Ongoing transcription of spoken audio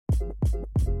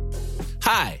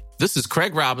Hi, this is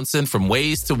Craig Robinson from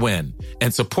Ways to Win,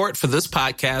 and support for this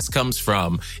podcast comes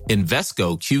from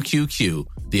Invesco QQQ,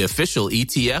 the official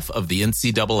ETF of the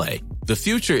NCAA. The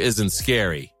future isn't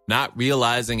scary. Not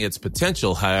realizing its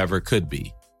potential, however, could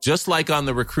be. Just like on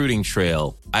the recruiting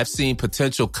trail, I've seen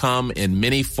potential come in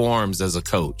many forms as a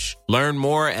coach. Learn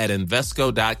more at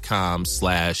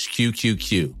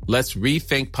Invesco.com/QQQ. Let's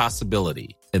rethink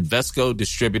possibility. Invesco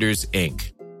Distributors,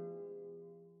 Inc.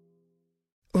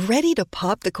 Ready to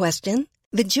pop the question?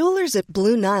 The jewelers at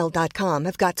BlueNile.com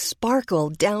have got sparkle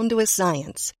down to a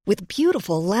science with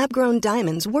beautiful lab-grown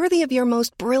diamonds worthy of your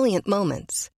most brilliant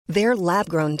moments. Their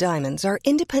lab-grown diamonds are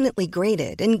independently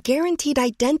graded and guaranteed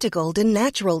identical to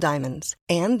natural diamonds,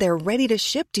 and they're ready to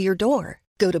ship to your door.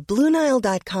 Go to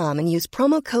BlueNile.com and use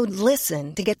promo code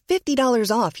LISTEN to get $50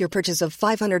 off your purchase of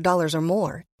 $500 or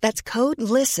more. That's code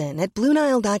LISTEN at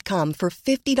BlueNile.com for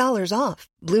 $50 off.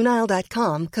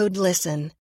 BlueNile.com, code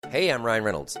LISTEN. Hey, I'm Ryan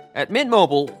Reynolds. At Mint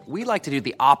Mobile, we like to do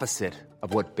the opposite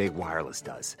of what Big Wireless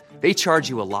does. They charge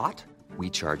you a lot,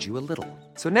 we charge you a little.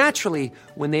 So naturally,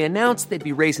 when they announced they'd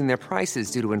be raising their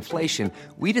prices due to inflation,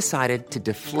 we decided to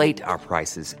deflate our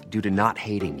prices due to not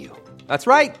hating you. That's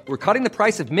right. We're cutting the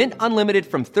price of Mint Unlimited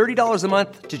from $30 a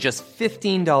month to just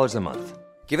 $15 a month.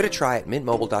 Give it a try at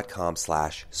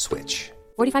mintmobile.com/switch.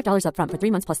 $45 up front for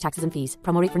 3 months plus taxes and fees.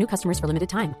 Promo rate for new customers for limited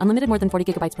time. Unlimited more than 40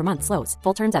 gigabytes per month. Slows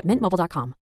full terms at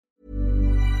mintmobile.com.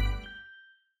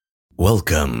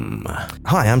 Welcome.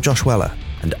 Hi, I'm Josh Weller.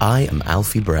 And I am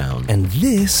Alfie Brown. And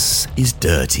this is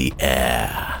Dirty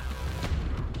Air.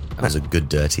 That was a good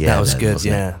Dirty Air. That was then, good,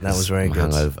 yeah. It? That was very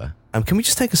good. Hungover. Can we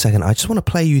just take a second? I just want to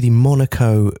play you the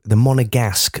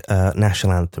Monegasque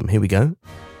national anthem. Here we go.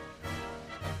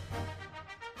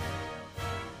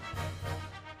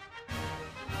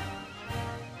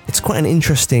 It's quite an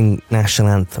interesting national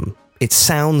anthem. It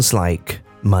sounds like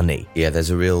money. Yeah, there's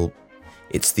a real...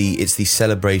 It's the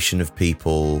celebration of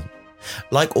people.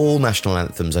 Like all national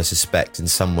anthems, I suspect, in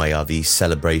some way are the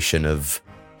celebration of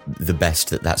the best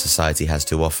that society has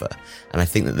to offer. And I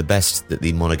think that the best that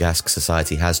the Monegasque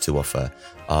society has to offer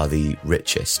are the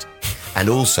richest. And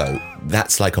also,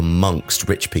 that's like amongst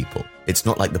rich people. It's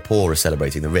not like the poor are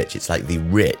celebrating the rich. It's like the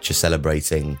rich are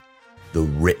celebrating the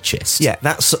richest. Yeah,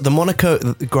 that's the Monaco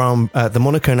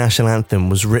national anthem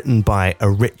was written by a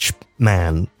rich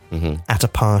man at a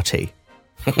party.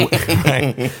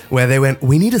 Right, where they went,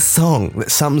 we need a song that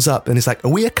sums up, and it's like,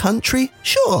 are we a country?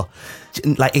 Sure.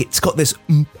 Like, it's got this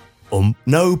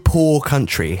no poor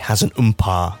country has an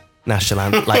national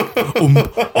anthem, like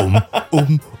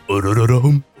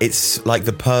It's like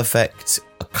the perfect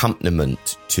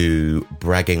accompaniment to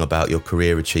bragging about your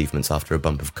career achievements after a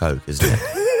bump of coke, isn't it?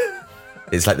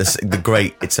 It's like it's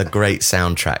a great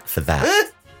soundtrack for that.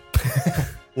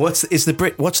 Is the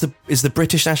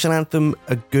British national anthem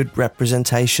a good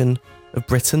representation of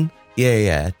Britain?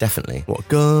 Yeah, definitely. What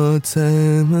God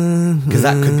save, because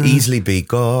that could easily be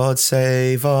God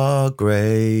save our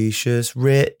gracious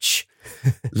rich.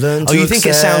 Learn to you think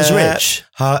it sounds rich?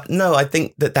 No, I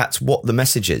think that's what the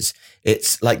message is.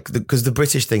 It's like because the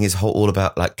British thing is all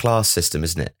about like class system,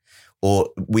 isn't it? Or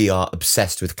we are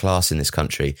obsessed with class in this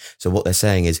country. So what they're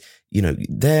saying is, you know,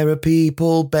 there are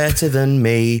people better than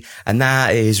me, and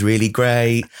that is really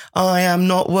great. I am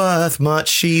not worth much,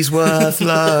 she's worth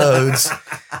loads,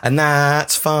 and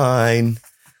that's fine,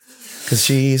 because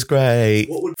she's great.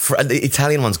 The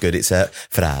Italian one's good. It's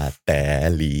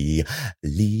Fratelli,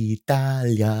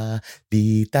 l'Italia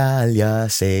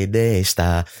se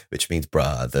desta, which means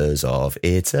brothers of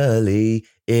Italy.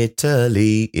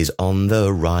 Italy is on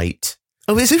the right.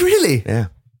 Oh, is it really? Yeah.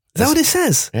 Is that what it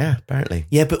says? Yeah, apparently.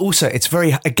 Yeah, but also it's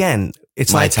very, again,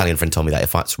 it's my like... Italian friend told me that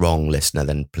if that's wrong, listener,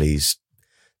 then please,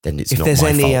 then it's not my If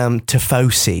fault. there's any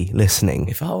Tifosi listening.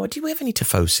 Do we have any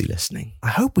Tifosi listening? I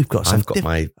hope we've got some. I've got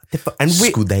my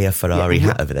Scuderia Ferrari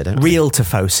hat over there, don't I? Real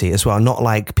Tifosi as well, not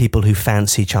like people who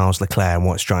fancy Charles Leclerc and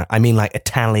what's driving. I mean like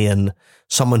Italian,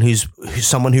 someone who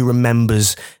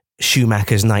remembers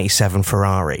Schumacher's 97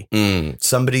 Ferrari.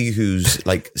 Somebody who's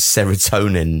like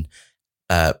serotonin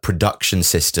production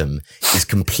system is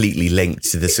completely linked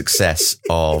to the success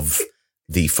of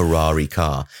the Ferrari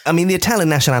car. I mean, the Italian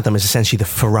national anthem is essentially the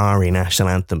Ferrari national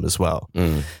anthem as well.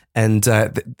 And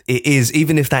it is,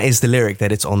 even if that is the lyric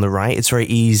that it's on the right, it's very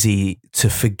easy to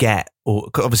forget, or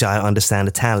obviously I understand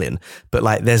Italian, but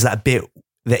like there's that bit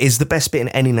that is the best bit in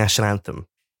any national anthem,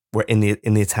 where in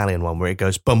the Italian one, where it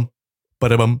goes bum,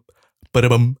 ba-da-bum,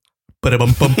 ba-da-bum,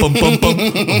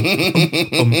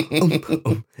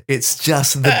 it's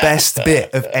just the best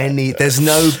bit of any. There's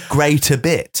no greater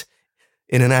bit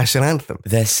in a national anthem.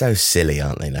 They're so silly,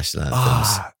 aren't they, national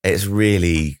anthems? It's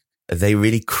really They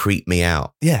really creep me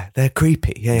out. Yeah, they're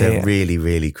creepy. Yeah, They're really,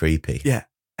 really creepy. Yeah.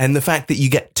 And the fact that you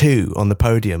get 2 on the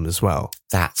podium as well.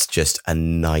 That's just a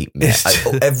nightmare.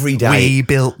 Every day. We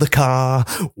built the car.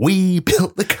 We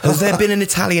built the car. Has there been an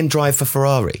Italian drive for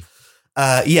Ferrari?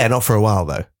 Yeah, not for a while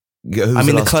though.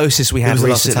 The closest we had who was the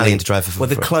last recently. Italian to drive for Well,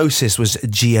 the Ferrari? closest was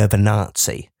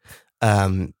Giovinazzi.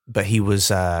 But he was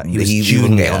He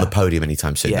wouldn't get on the podium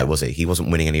anytime soon, Yeah. though, was he? He wasn't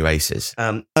winning any races.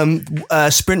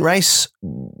 Sprint race.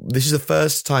 This is the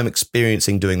first time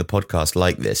experiencing doing the podcast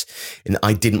like this. And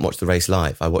I didn't watch the race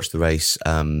live. I watched the race.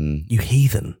 You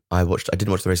heathen. I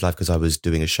didn't watch the race live because I was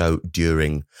doing a show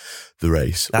during the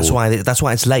race. That's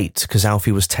why it's late, because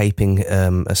Alfie was taping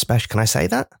a special. Can I say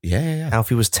that? Yeah.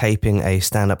 Alfie was taping a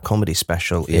stand-up comedy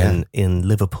special in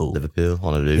Liverpool. Liverpool,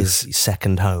 Honolulu. His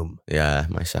second home. Yeah,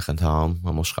 my second home.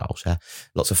 I'm Australia.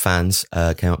 Lots of fans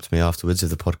came up to me afterwards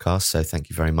of the podcast, so thank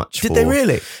you very much. Did they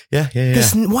really? Yeah.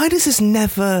 Why does this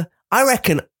never? I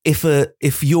reckon if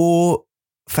your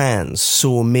fans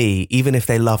saw me, even if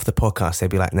they love the podcast,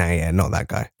 they'd be like, "Nah, not that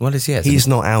guy. Well, He's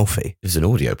not Alfie." It's an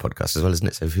audio podcast as well, isn't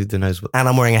it? So who knows what? And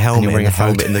I'm wearing a helmet. And you're wearing a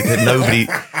helmet, and nobody.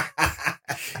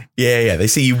 Yeah. They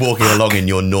see you walking along in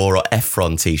your Nora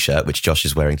Ephron t-shirt, which Josh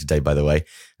is wearing today, by the way,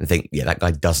 and think, yeah, that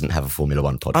guy doesn't have a Formula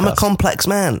One podcast. I'm a complex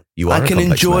man. You are. I can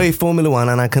enjoy Formula One,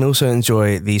 and I can also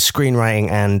enjoy the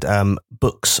screenwriting and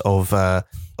books of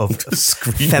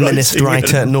feminist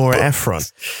writer Nora Ephron.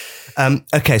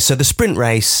 Okay, so the sprint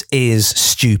race is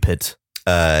stupid.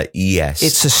 Yes.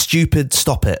 It's a stupid.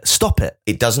 Stop it.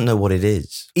 It doesn't know what it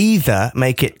is. Either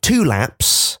make it 2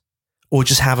 laps or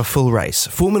just have a full race.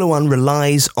 Formula One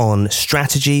relies on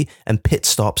strategy and pit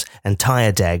stops and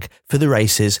tyre deg for the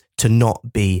races to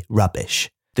not be rubbish.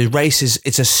 The races,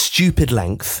 it's a stupid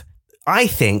length. I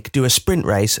think do a sprint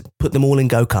race, put them all in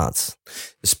go-karts.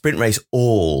 The sprint race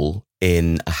all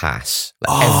in a Haas.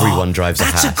 Everyone drives a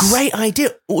Haas. That's a great idea.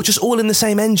 Or just all in the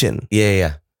same engine.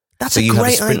 Yeah. That's so a you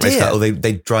great have a sprint idea. race,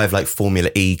 they drive like Formula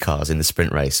E cars in the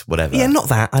sprint race, whatever. Yeah, not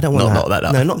that. I don't want Not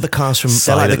that. No, not the cars from...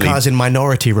 They're like the cars in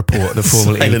Minority Report, the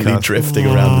Formula E silently cars. drifting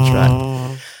around the track.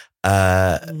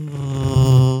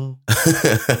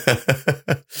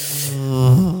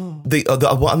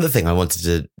 The one other thing I wanted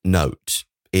to note,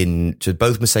 so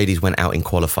both Mercedes went out in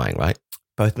qualifying, right?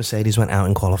 Both Mercedes went out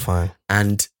in qualifying.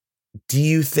 And do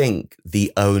you think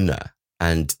the owner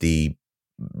and the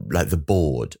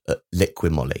board at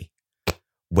Liquimolly,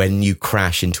 when you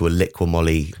crash into a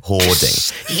Liquimolly hoarding,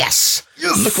 yes,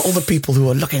 look at all the people who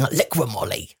are looking at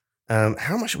Liquimolly.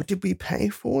 How much did we pay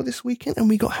for this weekend? And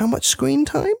we got how much screen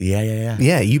time? Yeah.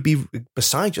 Yeah, you'd be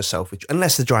beside yourself,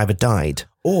 unless the driver died.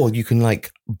 Or you can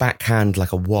backhand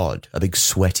a big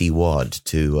sweaty wad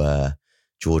to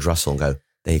George Russell and go,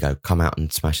 there you go, come out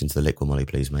and smash into the Liquimolly,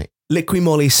 please, mate.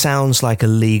 Liquimolly sounds like a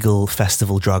legal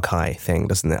festival drug high thing,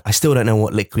 doesn't it? I still don't know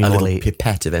what Liquimolly... A little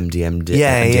pipette of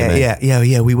MDMA.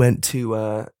 Yeah. We went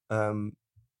to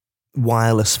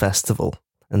Wireless Festival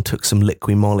and took some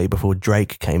Liquimolly before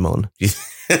Drake came on. Do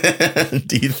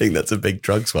you think that's a big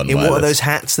drugs one? In what are those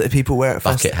hats that people wear at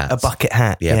bucket hats? A bucket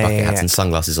hat. Yeah, bucket hats and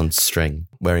sunglasses on string,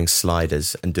 wearing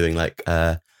sliders and doing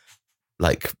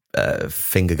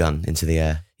finger gun into the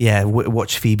air. Yeah,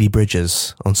 watch Phoebe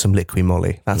Bridgers on some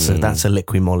Liquimolly. That's a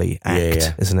Liquimolly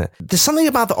act, isn't it? There's something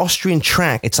about the Austrian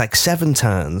track. It's like 7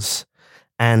 turns,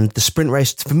 and the sprint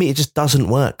race, for me, it just doesn't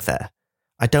work there.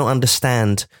 I don't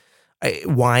understand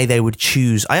why they would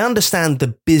choose. I understand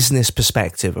the business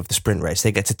perspective of the sprint race.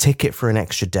 They get a ticket for an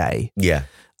extra day. Yeah.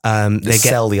 They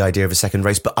sell the idea of a second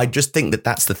race, but I just think that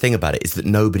that's the thing about it, is that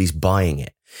nobody's buying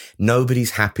it.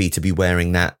 Nobody's happy to be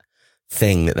wearing that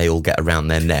thing that they all get around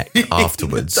their neck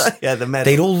afterwards. Yeah, the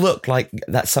medal. They'd all look like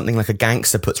that's something like a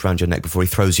gangster puts around your neck before he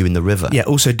throws you in the river. Yeah,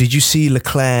 also, did you see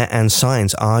Leclerc and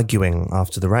Sainz arguing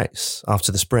after the race,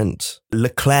 after the sprint?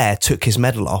 Leclerc took his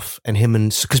medal off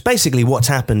because basically what's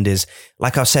happened is,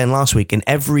 like I was saying last week, in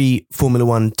every Formula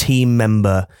One team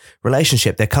member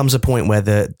relationship, there comes a point where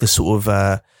the sort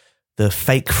of the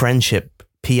fake friendship,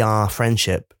 PR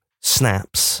friendship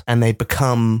snaps and they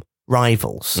become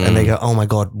rivals and they go, oh my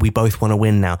God, we both want to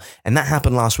win now. And that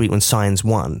happened last week when Sainz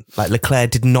won. Like,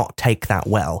 Leclerc did not take that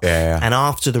well. Yeah. And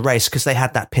after the race, because they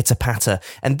had that pitter patter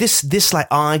and this like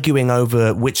arguing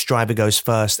over which driver goes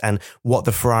first and what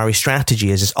the Ferrari strategy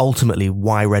is ultimately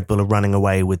why Red Bull are running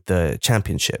away with the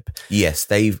championship. Yes,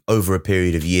 they've over a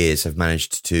period of years have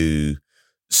managed to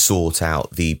sort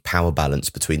out the power balance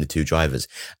between the two drivers.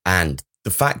 And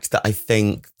the fact that I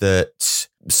think that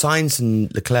Sainz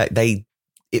and Leclerc,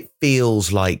 it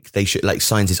feels like they should, like,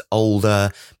 Sainz is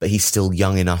older, but he's still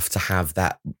young enough to have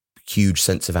that huge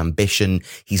sense of ambition.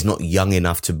 He's not young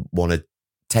enough to want to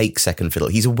take second fiddle.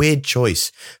 He's a weird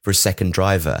choice for a second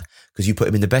driver because you put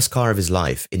him in the best car of his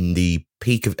life, at the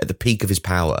peak of his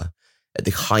power, at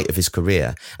the height of his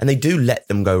career, and they do let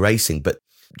them go racing. But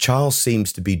Charles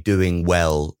seems to be doing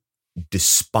well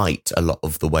despite a lot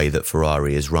of the way that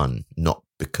Ferrari is run, not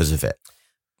because of it.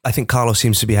 I think Carlos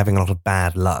seems to be having a lot of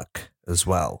bad luck as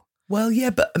well. Well, yeah,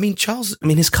 but I mean,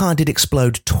 his car did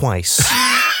explode twice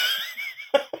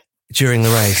during the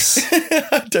race.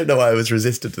 I don't know why I was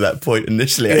resistant to that point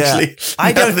initially, actually.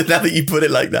 Now that you put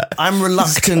it like that. I'm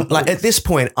reluctant. Like, at this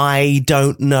point, I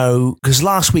don't know. Because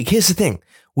last week, here's the thing.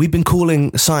 We've been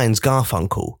calling Sainz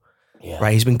Garfunkel. Yeah.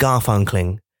 Right? He's been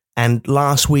Garfunkling. And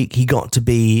last week, he got to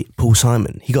be Paul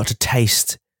Simon. He got to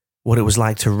taste what it was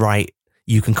like to write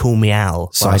You Can Call Me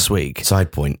Al last week.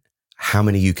 Side point. How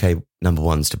many UK number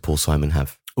ones did Paul Simon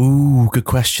have? Ooh, good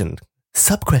question.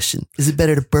 Sub question. Is it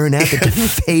better to burn out than to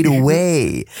fade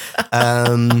away?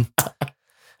 I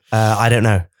don't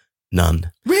know.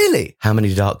 None. Really? How many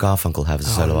did Art Garfunkel have as a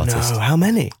solo artist? No, how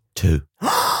many? 2.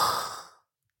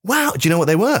 Wow. Do you know what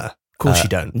they were? Of course you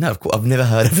don't. No, of course. I've never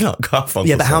heard of an Art Garfunkel.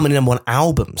 Yeah, but how many number one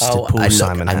albums did Paul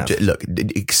Simon have? Look,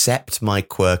 accept my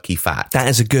quirky fact. That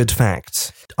is a good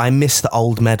fact. I miss the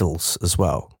old medals as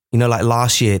well. You know, like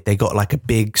last year, they got like a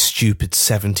big, stupid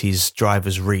 70s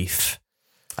driver's wreath.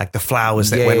 Like the flowers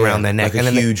that went around their neck. Like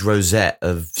a huge rosette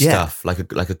of stuff, like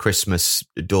a Christmas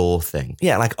door thing.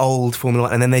 Yeah, like old Formula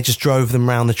 1. And then they just drove them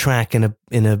around the track in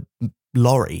a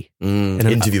lorry.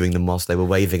 Interviewing them whilst they were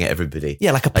waving at everybody.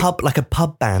 Yeah, like a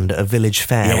pub band at a village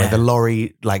fair where the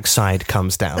lorry like side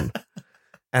comes down.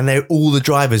 And all the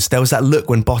drivers, there was that look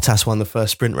when Bottas won the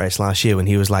first sprint race last year when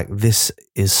he was like,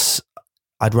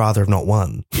 I'd rather have not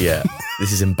won. Yeah,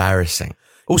 this is embarrassing.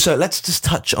 Also, let's just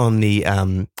touch on the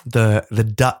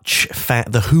Dutch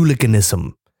the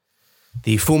hooliganism.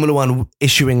 The Formula One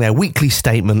issuing their weekly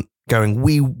statement, going,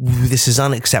 this is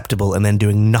unacceptable, and then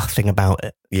doing nothing about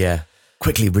it. Yeah,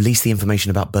 quickly release the information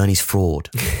about Bernie's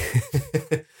fraud.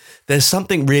 There's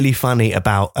something really funny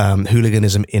about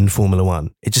hooliganism in Formula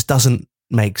One. It just doesn't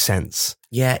make sense.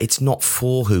 Yeah, it's not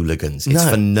for hooligans. It's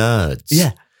for nerds.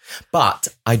 Yeah. But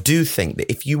I do think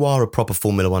that if you are a proper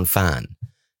Formula One fan,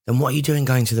 then what are you doing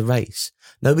going to the race?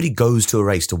 Nobody goes to a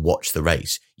race to watch the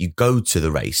race. You go to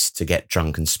the race to get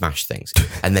drunk and smash things.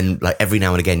 And then like every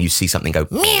now and again, you see something go,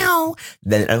 meow.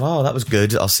 Then, oh, that was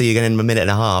good. I'll see you again in a minute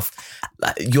and a half.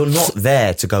 Like, you're not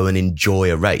there to go and enjoy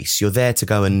a race. You're there to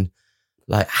go and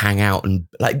like hang out and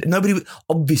like nobody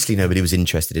was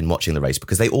interested in watching the race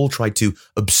because they all tried to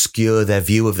obscure their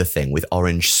view of the thing with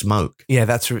orange smoke. Yeah,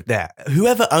 that's that.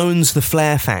 Whoever owns the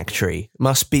Flare Factory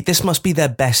must be their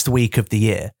best week of the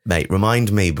year. Mate,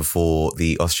 remind me before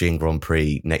the Austrian Grand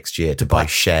Prix next year to buy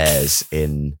shares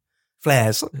in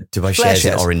flares. To buy shares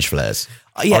in orange flares.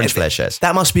 Orange flare shares.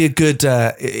 That must be a good,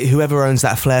 whoever owns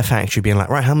that Flare Factory being like,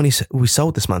 right, how many we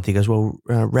sold this month? He goes, well,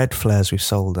 red flares, we've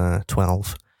sold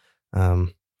 12.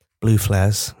 Blue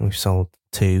flares, we've sold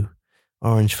 2.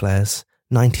 Orange flares,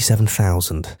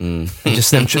 97,000.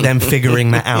 Just them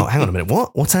figuring that out. Hang on a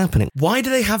minute, what's happening? Why do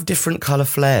they have different colour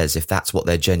flares if that's what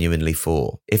they're genuinely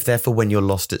for? If they're for when you're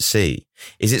lost at sea?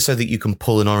 Is it so that you can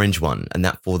pull an orange one and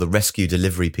that for the rescue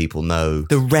delivery people know?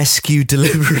 The rescue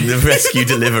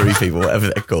delivery people,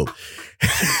 whatever they're called.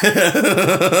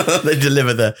 They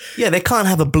deliver Yeah, they can't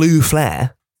have a blue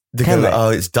flare.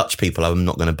 It's Dutch people, I'm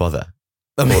not going to bother.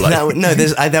 I mean,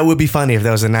 that would be funny if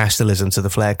there was a nationalism to the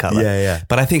flare colour. Yeah.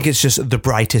 But I think it's just the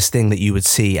brightest thing that you would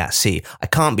see at sea. I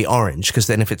can't be orange because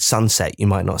then if it's sunset, you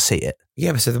might not see it.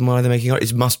 Yeah, but so then why are they making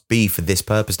orange? It must be for this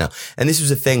purpose now. And this was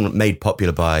a thing made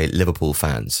popular by Liverpool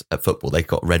fans at football. They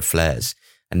got red flares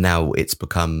and now it's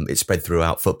spread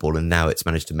throughout football and now it's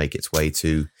managed to make its way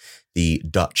to the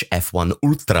Dutch F1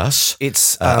 ultras.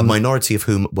 It's a minority of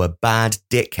whom were bad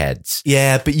dickheads.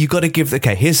 Yeah, but you got to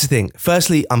here's the thing.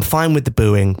 Firstly, I'm fine with the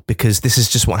booing because this is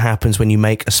just what happens when you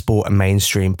make a sport a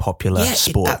mainstream popular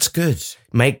sport. That's good.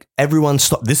 Make everyone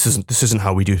stop. This isn't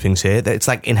how we do things here. It's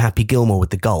like in Happy Gilmore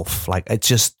with the golf. Like it's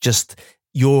just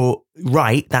you're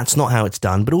right. That's not how it's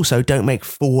done. But also don't make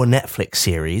 4 Netflix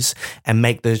series and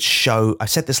make the show. I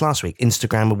said this last week,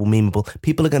 Instagrammable, memeable.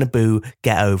 People are going to boo.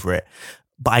 Get over it.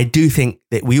 But I do think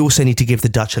that we also need to give the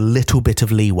Dutch a little bit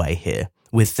of leeway here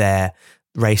with their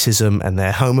racism and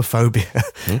their homophobia.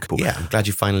 Yeah, I'm glad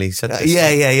you finally said this.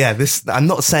 Yeah. I'm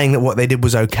not saying that what they did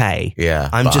was okay. Yeah.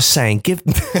 I'm just saying,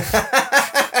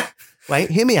 Wait,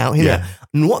 hear me out.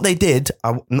 And what they did,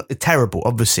 terrible,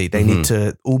 obviously. They need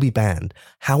to all be banned.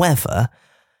 However,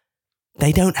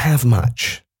 they don't have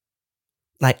much.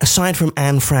 Like, aside from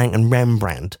Anne Frank and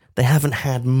Rembrandt, they haven't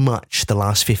had much the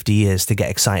last 50 years to get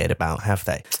excited about, have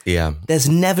they? Yeah. There's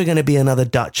never going to be another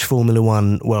Dutch Formula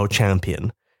One world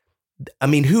champion. I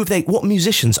mean, what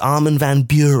musicians? Armin van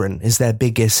Buuren is their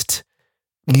biggest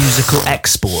musical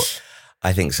export.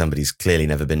 I think somebody's clearly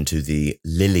never been to the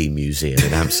Lily Museum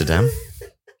in Amsterdam.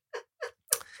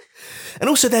 And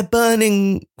also they're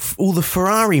burning all the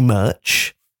Ferrari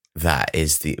merch.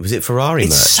 Was it Ferrari merch?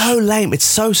 It's so lame.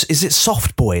 Is it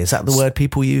soft boy? Is that the word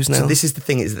people use now? So this is the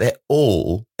thing, is they're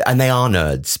all, and they are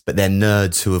nerds, but they're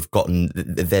nerds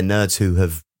who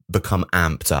have become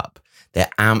amped up. They're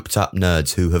amped up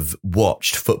nerds who have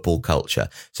watched football culture.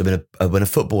 So when a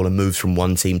footballer moves from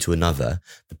one team to another,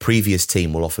 the previous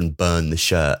team will often burn the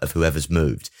shirt of whoever's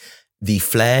moved. The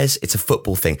flares, it's a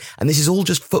football thing. And this is all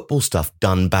just football stuff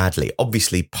done badly.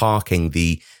 Obviously parking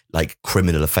the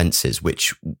criminal offences,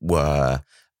 which were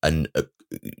the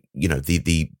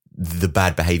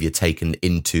bad behaviour taken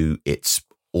into its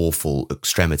awful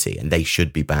extremity, and they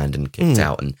should be banned and kicked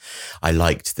out. And I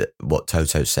liked what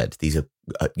Toto said. These are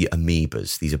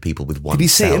amoebas. These are people with one. Did he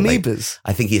cell. say amoebas?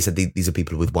 I think he said these are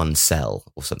people with one cell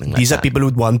or something like that. These are people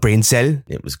with one brain cell.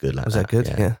 It was good. Was that good?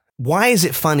 Yeah. Why is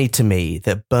it funny to me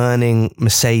that burning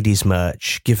Mercedes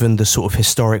merch, given the sort of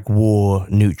historic war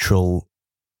neutral,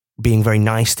 being very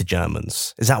nice to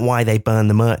Germans, is that why they burn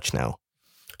the merch now?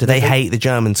 Do they hate the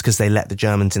Germans because they let the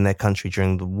Germans in their country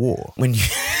during the war?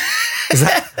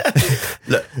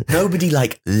 Look, nobody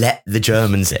let the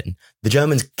Germans in. The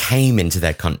Germans came into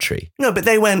their country. No, but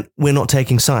they went, we're not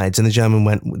taking sides, and the Germans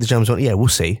went, yeah, we'll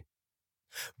see.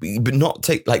 But not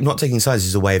taking sides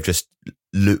is a way of just.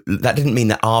 That didn't mean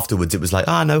that afterwards it was like,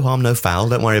 no harm, no foul,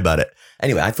 don't worry about it.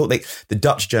 Anyway, I thought the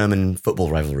Dutch-German football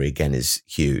rivalry again is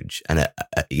huge, and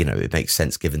it makes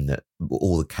sense given that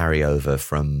all the carryover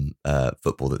from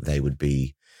football that they would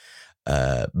be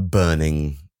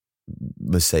burning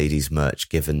Mercedes merch,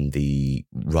 given the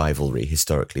rivalry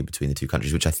historically between the two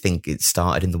countries, which I think it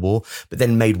started in the war, but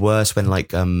then made worse when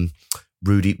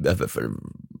Rudy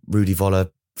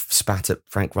Voller spat at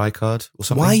Frank Rijkaard or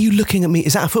something. Why are you looking at me?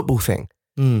 Is that a football thing?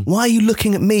 Why are you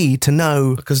looking at me to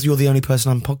know? Because you're the only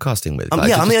person I'm podcasting with. I'm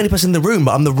the only person in the room,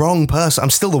 but I'm the wrong person.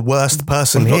 I'm still the worst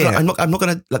person here. I'm not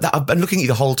going to. I've been looking at you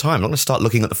the whole time. I'm not going to start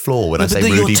looking at the floor when I say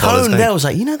Rudy Voller's Your tone name. there was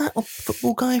like, that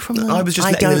football guy from the... I was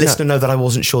just letting the listener know that I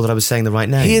wasn't sure that I was saying the right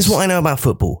name. Here's what I know about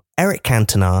football. Eric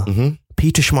Cantona,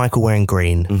 Peter Schmeichel wearing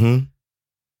green.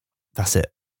 That's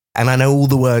it. And I know all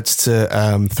the words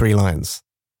to 3 lines.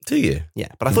 Do you? Yeah,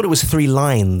 but I thought it was 3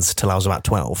 lines till I was about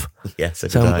 12. Yeah, so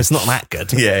it's not that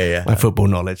good. Yeah. My football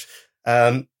knowledge.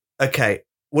 Okay.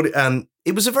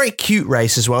 It was a very cute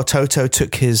race as well. Toto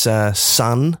took his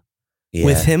son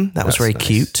with him. That was very nice.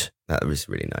 Cute. That was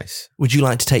really nice. Would you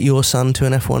like to take your son to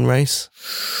an F1 race?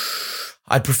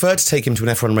 I'd prefer to take him to an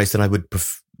F1 race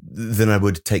than I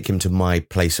would take him to my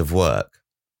place of work.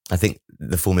 I think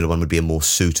the Formula One would be a more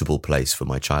suitable place for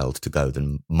my child to go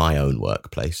than my own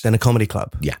workplace. Than a comedy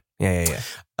club? Yeah. Yeah.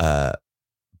 But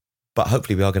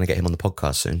hopefully we are going to get him on the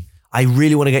podcast soon. I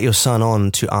really want to get your son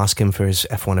on to ask him for his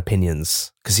F1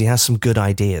 opinions because he has some good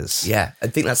ideas. Yeah, I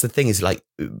think that's the thing is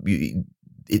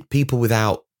people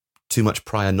without too much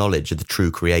prior knowledge are the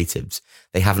true creatives.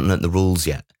 They haven't learnt the rules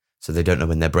yet, so they don't know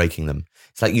when they're breaking them.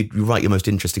 It's like you write your most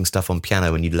interesting stuff on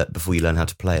piano before you learn how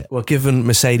to play it. Well, given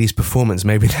Mercedes' performance,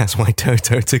 maybe that's why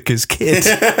Toto took his kid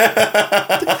into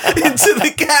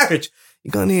the garage.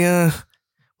 You got any, what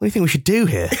do you think we should do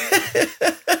here?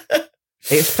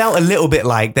 It felt a little bit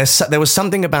like there was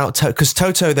something about because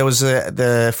Toto, there was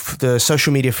the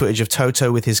social media footage of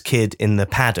Toto with his kid in the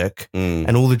paddock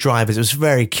and all the drivers. It was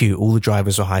very cute. All the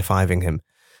drivers were high-fiving him.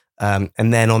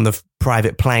 And then on the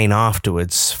private plane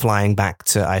afterwards, flying back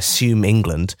to, I assume,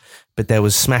 England, but there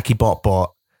was Smacky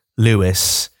Bot,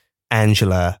 Lewis,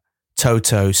 Angela,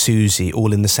 Toto, Susie,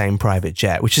 all in the same private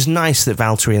jet, which is nice that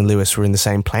Valtteri and Lewis were in the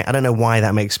same plane. I don't know why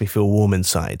that makes me feel warm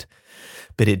inside,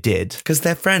 but it did. Because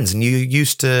they're friends and you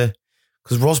used to...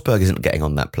 Because Rosberg isn't getting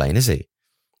on that plane, is he?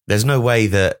 There's no way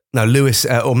that... No, Lewis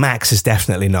or Max is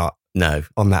definitely not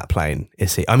on that plane,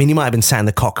 is he? I mean, he might have been sat in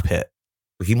the cockpit.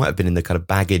 He might have been in the kind of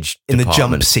baggage in department.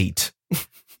 The jump seat.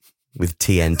 With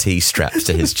TNT strapped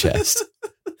to his chest.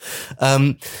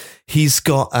 He's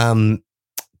got...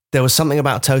 there was something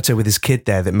about Toto with his kid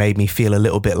there that made me feel a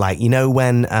little bit like,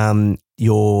 when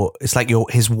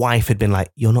his wife had been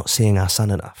like, you're not seeing our son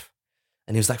enough.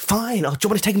 And he was like, fine, do you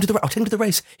want to take him to the race? I'll take him to the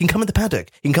race. He can come in the paddock.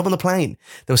 He can come on the plane.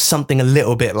 There was something a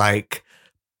little bit like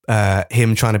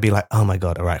him trying to be like, oh my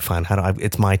God, all right, fine.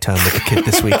 It's my turn with the kid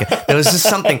this weekend. There was just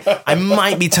something, I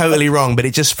might be totally wrong, but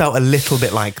it just felt a little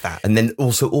bit like that. And then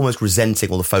also almost resenting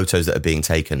all the photos that are being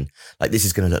taken. Like, this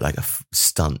is going to look like a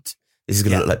stunt. This is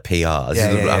going to look like PR. This is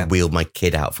going to I wheeled my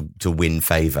kid out to win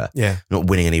favour. Yeah. Not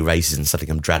winning any races and something.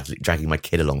 I'm dragging my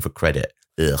kid along for credit.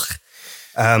 Ugh.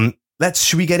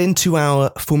 Should we get into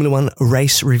our Formula One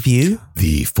race review?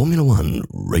 The Formula One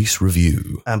race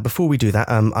review. Before we do that,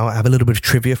 I'll have a little bit of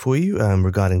trivia for you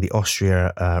regarding the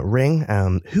Austria ring.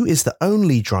 Who is the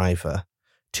only driver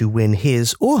to win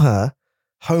his or her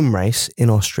home race in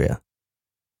Austria?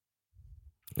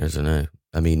 I don't know.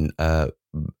 I mean,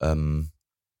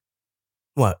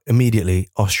 Well, immediately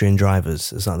Austrian drivers.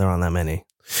 There aren't that many.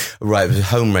 Right, it was a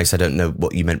home race. I don't know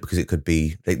what you meant because it could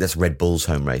be that's Red Bull's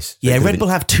home race. Yeah, Red Bull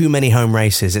have too many home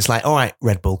races. It's like, all right,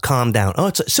 Red Bull, calm down.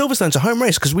 Oh, Silverstone's a home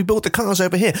race because we built the cars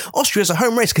over here. Austria's a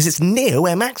home race because it's near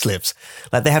where Max lives.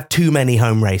 Like they have too many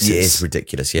home races. Yeah, it's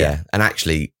ridiculous. Yeah, and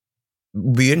actually,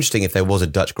 it'd be interesting if there was a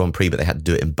Dutch Grand Prix, but they had to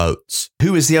do it in boats.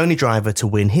 Who is the only driver to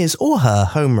win his or her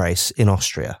home race in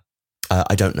Austria?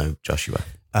 I don't know, Joshua.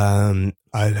 I'll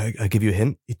give you a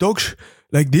hint. He talks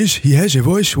like this. He has a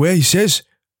voice where he says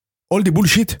all the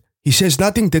bullshit. He says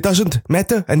nothing that doesn't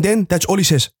matter, and then that's all he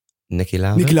says. Niki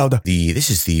Lauda. Niki Lauda. This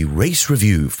is the race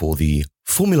review for the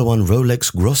Formula One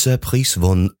Rolex Grosser Preis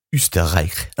von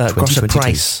Österreich.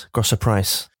 Grosser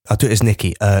Preis. I'll do it as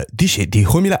Nicky. This is the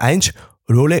Formula 1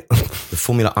 Rolex. The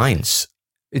Formula 1.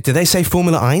 Did they say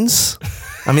Formula 1?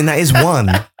 I mean, that is one.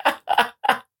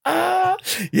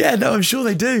 Yeah, no, I'm sure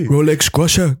they do. Rolex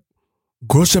Grosser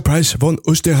Preis von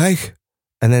Österreich.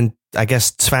 And then I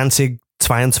guess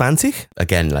 2022?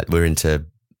 Again, like we're into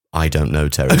I don't know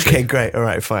territory. Okay, great. All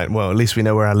right, fine. Well, at least we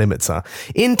know where our limits are.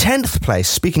 In 10th place,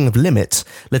 speaking of limits,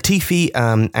 Latifi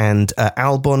and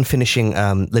Albon finishing,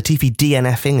 Latifi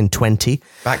DNFing in 20.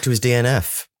 Back to his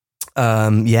DNF.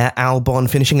 Albon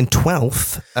finishing in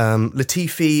 12th.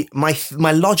 Latifi,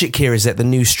 my logic here is that the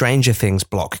new Stranger Things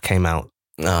block came out.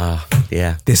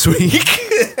 Yeah. This week.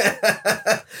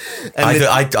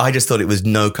 I just thought it was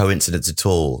no coincidence at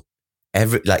all.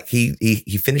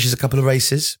 He finishes a couple of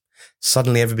races.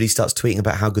 Suddenly everybody starts tweeting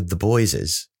about how good The Boys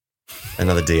is.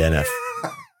 Another DNF.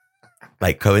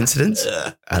 Like coincidence?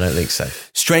 I don't think so.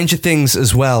 Stranger Things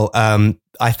as well.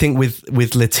 I think with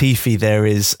Latifi there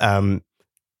is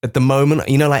at the moment,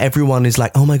 like everyone is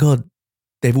like, oh my God,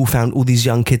 all these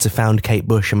young kids have found Kate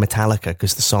Bush and Metallica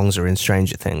because the songs are in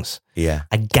Stranger Things. Yeah.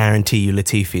 I guarantee you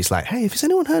Latifi's like, hey, has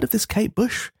anyone heard of this Kate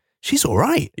Bush? She's all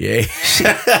right. Yeah.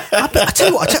 I tell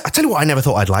you what, I never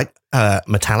thought I'd like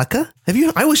Metallica. Have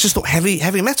you? I always just thought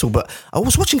heavy metal, but I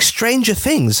was watching Stranger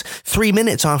Things 3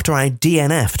 minutes after I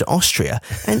DNF'd Austria,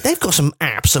 and they've got some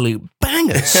absolute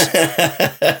bangers.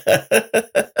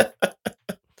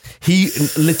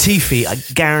 Latifi, I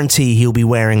guarantee he'll be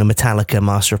wearing a Metallica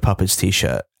Master of Puppets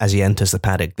t-shirt as he enters the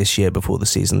paddock this year before the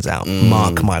season's out.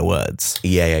 Mark my words.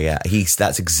 Yeah.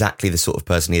 That's exactly the sort of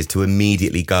person he is, to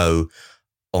immediately go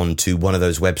onto one of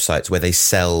those websites where they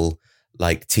sell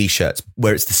like t-shirts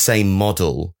where it's the same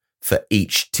model for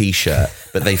each t-shirt,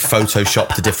 but they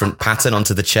photoshopped a different pattern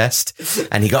onto the chest.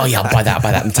 And he go, oh yeah, I'll buy that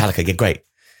Metallica. Yeah, great.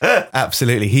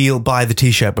 Absolutely. He'll buy the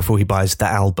t-shirt before he buys the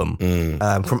album.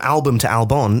 From album to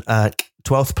Albon,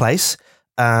 12th place.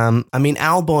 I mean,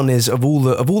 Albon is of all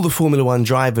the Formula One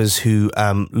drivers who,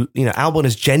 Albon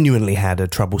has genuinely had a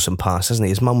troublesome past, hasn't he?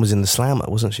 His mum was in the Slammer,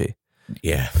 wasn't she?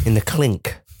 Yeah. In the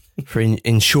clink for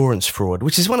insurance fraud,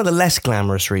 which is one of the less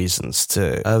glamorous reasons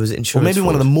to. Oh, was it insurance? Or maybe fraud?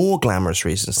 one of the more glamorous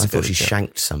reasons to. I thought she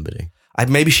shanked somebody.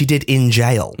 Maybe she did in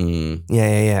jail.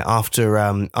 Yeah. After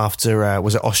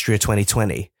was it Austria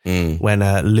 2020 when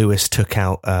Lewis took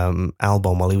out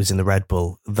Albon while he was in the Red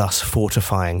Bull, thus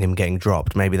fortifying him getting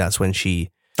dropped. Maybe that's when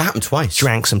she that happened twice.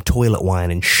 Drank some toilet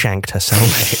wine and shanked her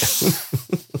cellmate.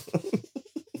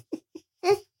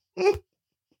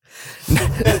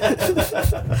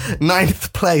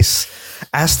 Ninth place,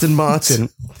 Aston Martin.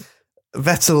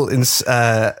 Vettel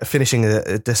finishing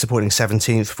a disappointing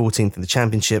 17th, 14th in the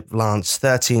championship. Lance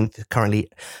 13th currently.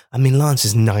 I mean, Lance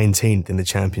is 19th in the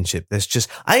championship. I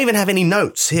don't even have any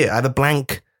notes here. I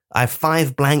have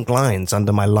 5 blank lines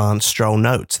under my Lance Stroll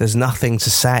notes. There's nothing to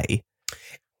say.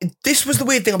 This was the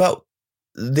weird thing about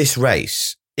this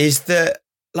race is that,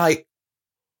 like,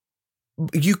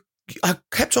 I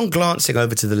kept on glancing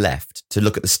over to the left to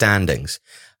look at the standings,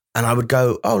 and I would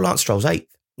go, oh, Lance Stroll's 8th.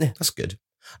 Yeah, that's good.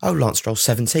 Oh, Lance Stroll's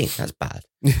 17th. That's bad.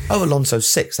 Oh, Alonso's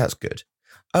 6th. That's good.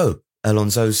 Oh,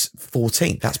 Alonso's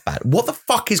 14th. That's bad. What the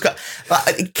fuck is going?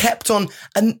 It kept on,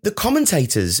 and the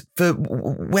commentators, for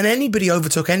when anybody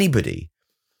overtook anybody,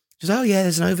 just, oh yeah,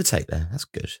 there's an overtake there. That's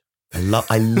good.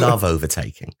 I love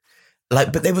overtaking.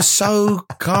 But they were so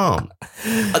calm.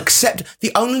 Except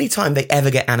the only time they ever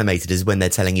get animated is when they're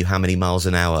telling you how many miles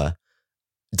an hour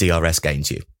DRS gains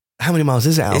you. How many miles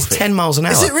is it, Alfie? It's 10 miles an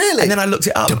hour. Is it really? And then I looked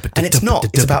it up, and it's not.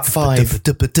 It's about 5.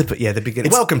 Yeah, the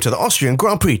beginning. Welcome to the Austrian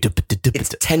Grand Prix.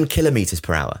 It's 10 kilometers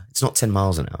per hour. It's not 10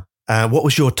 miles an hour. What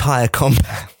was your tyre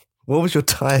compound? What was your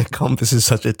tyre comp? This is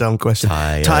such a dumb question.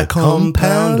 Tyre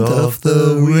compound of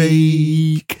the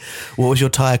week. What was your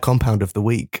tyre compound of the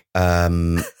week?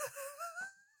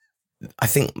 I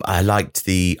think I liked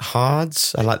the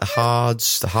hards. I like the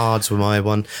hards. The hards were my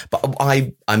one. But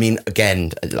I mean,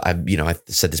 again, I've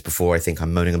said this before. I think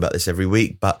I'm moaning about this every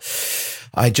week, but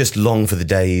I just long for the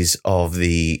days of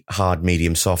the hard,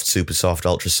 medium, soft, super soft,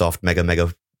 ultra soft,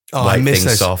 mega. Oh, I miss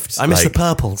those. Soft. I miss the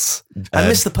purples. I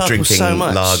miss the purples so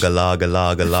much.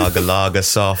 Lager,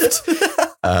 soft.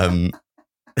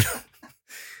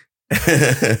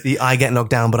 The I get knocked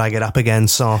down, but I get up again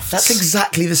soft. That's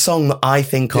exactly the song that I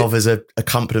think of as an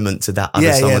accompaniment to that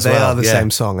other song as well. They are the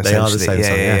same song, essentially. They are the same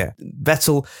song, yeah.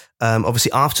 Vettel,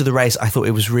 obviously after the race, I thought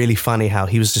it was really funny how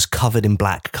he was just covered in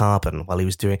black carbon while he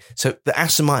was doing... So the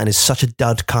Aston Martin is such a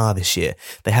dud car this year.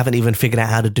 They haven't even figured out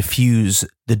how to diffuse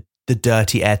the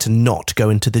dirty air to not go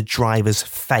into the driver's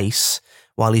face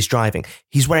while he's driving.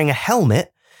 He's wearing a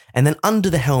helmet, and then under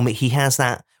the helmet he has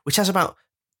that, which has about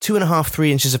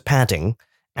 2.5-3 inches of padding.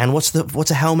 And what's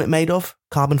a helmet made of?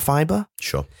 Carbon fiber.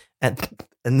 Sure. And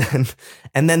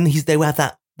then they wear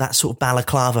that sort of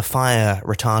balaclava fire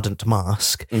retardant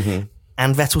mask. Mm-hmm.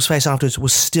 And Vettel's face afterwards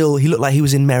was still, he looked like he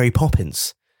was in Mary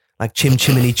Poppins, like Chim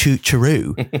Chimney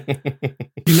Choo-Choo.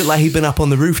 He looked like he'd been up on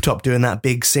the rooftop doing that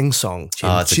big sing song.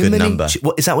 It's a good number.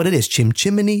 What is that? What it is? Chim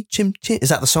Chimney Chim Chim. Is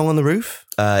that the song on the roof?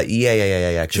 Yeah.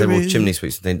 Because they're all chimney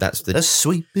sweeps. That's the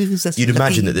sweet booze. You'd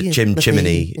imagine that the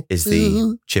Chimney is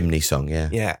the chimney song. Yeah.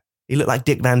 Yeah. He looked like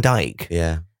Dick Van Dyke.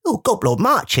 Yeah. Oh, God, Lord,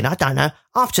 Martin, I don't know.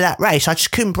 After that race, I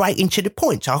just couldn't break into the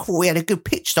points. I thought we had a good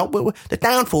pit stop. The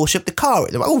downforce of the car.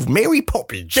 Oh, Mary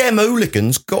Poppins. Them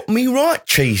hooligans got me right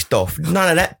cheesed off.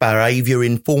 None of that behaviour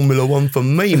in Formula One for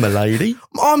me, my lady.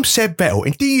 I'm Seb Vettel,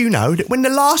 and do you know that when the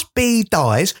last bee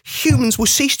dies, humans will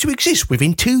cease to exist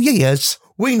within 2 years?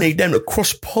 We need them to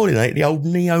cross-pollinate the old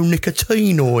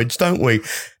neonicotinoids, don't we?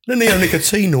 The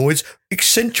neonicotinoids,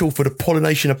 essential for the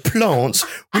pollination of plants,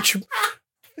 which...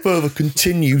 further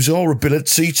continues our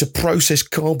ability to process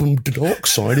carbon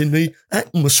dioxide in the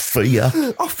atmosphere.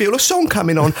 I feel a song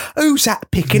coming on. Who's that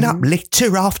picking up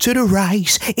litter after the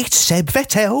race? It's Seb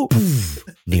Vettel.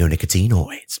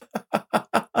 Neonicotinoids.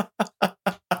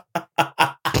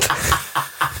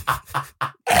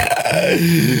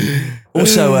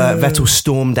 Also, Vettel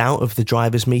stormed out of the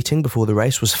drivers' meeting before the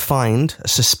race, was fined, a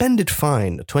suspended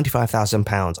fine of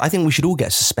 £25,000. I think we should all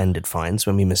get suspended fines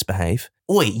when we misbehave.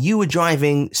 Oi, you were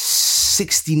driving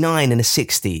 69 in a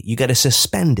 60. You get a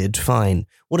suspended fine.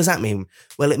 What does that mean?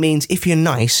 Well, it means if you're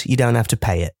nice, you don't have to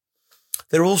pay it.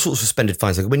 There are all sorts of suspended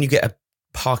fines. Like when you get a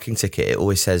parking ticket, it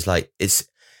always says like it's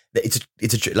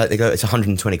like they go, it's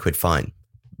 120 quid fine.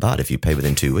 But if you pay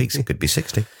within 2 weeks, it could be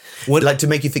 60. What, like to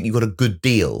make you think you got a good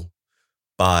deal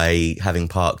by having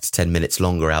parked 10 minutes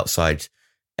longer outside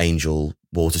Angel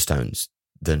Waterstones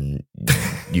than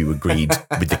you agreed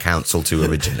with the council to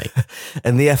originally.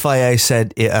 And the FIA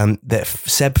said that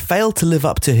Seb failed to live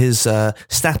up to his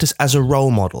status as a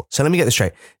role model. So let me get this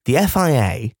straight. The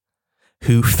FIA,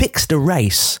 who fixed a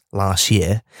race last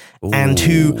year, and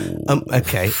who,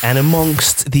 and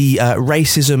amongst the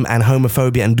racism and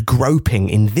homophobia and groping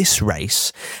in this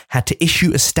race, had to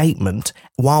issue a statement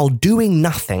while doing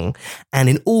nothing. And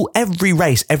in every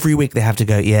race, every week, they have to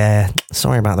go, yeah,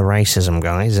 sorry about the racism,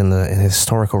 guys, and the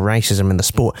historical racism in the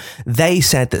sport. They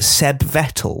said that Seb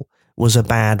Vettel was a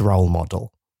bad role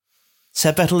model.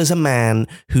 Seb Vettel is a man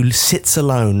who sits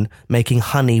alone making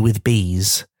honey with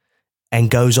bees and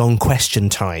goes on Question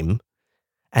Time,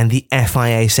 and the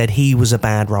FIA said he was a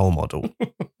bad role model.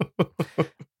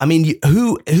 I mean,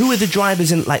 who are the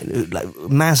drivers in like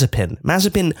Mazepin?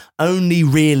 Mazepin only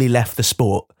really left the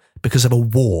sport because of a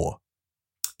war.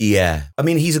 Yeah. I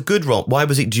mean, he's a good role. Why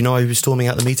was he? Do you know why he was storming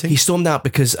out the meeting? He stormed out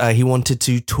because he wanted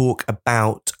to talk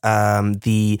about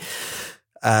the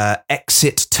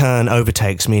exit turn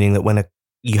overtakes, meaning that when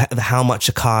how much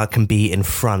a car can be in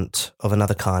front of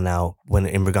another car now when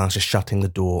in regards to shutting the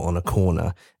door on a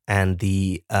corner. And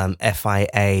the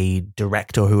FIA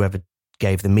director or whoever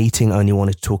gave the meeting only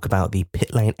wanted to talk about the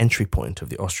pit lane entry point of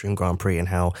the Austrian Grand Prix and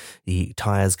how the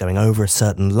tyres going over a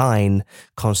certain line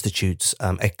constitutes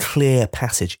a clear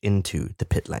passage into the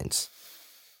pit lanes.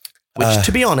 Which,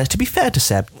 to be honest, to be fair to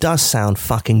Seb, does sound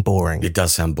fucking boring. It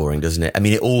does sound boring, doesn't it? I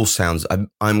mean, it all sounds...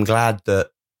 I'm glad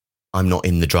that I'm not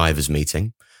in the drivers'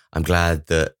 meeting. I'm glad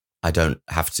that I don't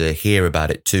have to hear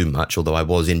about it too much, although I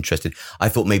was interested. I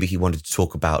thought maybe he wanted to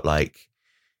talk about, like,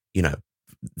 you know,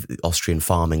 the Austrian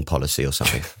farming policy or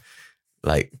something.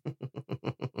 Like,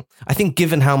 I think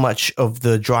given how much of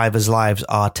the drivers' lives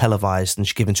are televised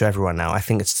and given to everyone now, I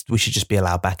think we should just be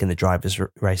allowed back in the drivers'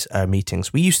 race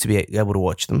meetings. We used to be able to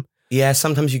watch them. Yeah,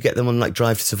 sometimes you get them on like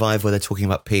Drive to Survive where they're talking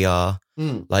about PR,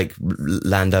 like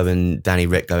Lando and Danny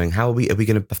Rick going, "How are we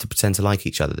going to have to pretend to like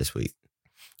each other this week?"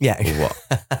 Yeah. Or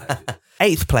what?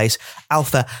 8th place,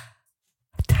 Alpha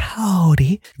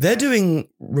Tauri. They're doing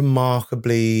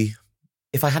remarkably.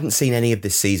 If I hadn't seen any of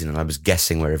this season and I was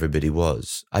guessing where everybody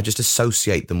was, I just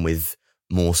associate them with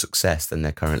more success than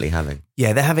they're currently having.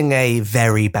 Yeah, they're having a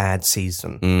very bad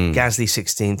season. Gasly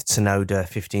 16th, Tsunoda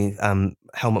 15th.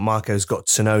 Helmut Marko's got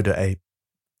Tsunoda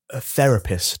a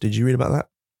therapist. Did you read about that?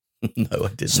 No, I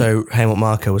didn't. So Helmut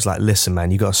Marko was like, listen,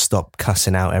 man, you got to stop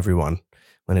cussing out everyone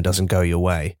when it doesn't go your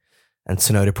way. And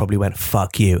Tsunoda probably went,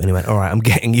 fuck you. And he went, all right, I'm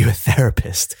getting you a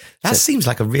therapist. That seems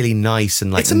like a really nice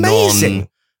and like it's amazing.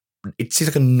 It seems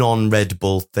like a non-Red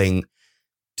Bull thing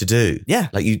to do. Yeah.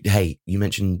 Like you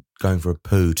mentioned going for a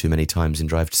poo too many times in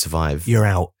Drive to Survive. You're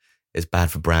out. It's bad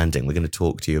for branding. We're going to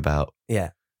talk to you about. Yeah.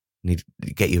 Need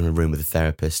to get you in a room with a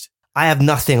therapist. I have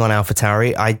nothing on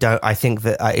AlphaTauri. I think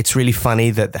that it's really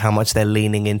funny that how much they're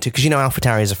leaning into, because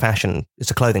AlphaTauri is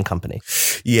it's a clothing company.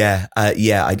 Yeah. I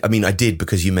mean, I did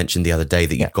because you mentioned the other day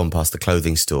that you'd gone past the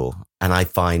clothing store, and I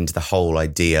find the whole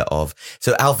idea of,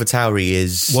 so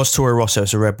AlphaTauri was Toro Rosso,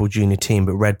 it's a Red Bull junior team,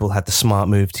 but Red Bull had the smart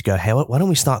move to go, hey, why don't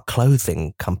we start a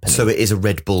clothing company? So it is a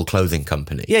Red Bull clothing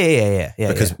company. Yeah.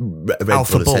 Because Red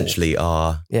Alpha Bull essentially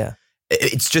are. Yeah.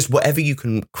 It's just whatever you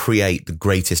can create the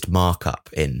greatest markup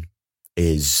in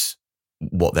is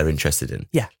what they're interested in.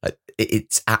 Yeah.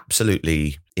 It's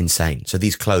absolutely insane. So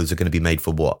these clothes are going to be made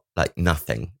for what? Like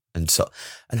nothing. And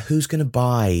who's going to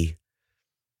buy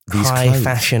these high clothes?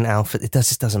 fashion outfit? It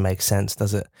just doesn't make sense,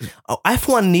 does it? Oh,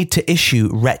 F1 need to issue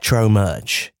retro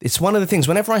merch. It's one of the things,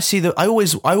 whenever I see I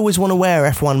always want to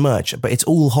wear F1 merch, but it's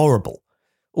all horrible.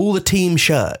 All the team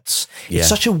shirts. Yeah. It's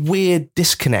such a weird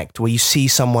disconnect where you see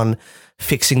someone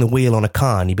fixing the wheel on a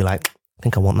car and you'd be like, I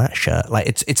think I want that shirt. Like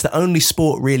it's the only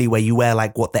sport really where you wear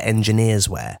like what the engineers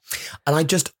wear. And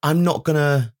I'm not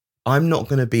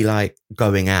gonna be like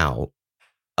going out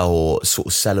or sort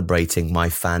of celebrating my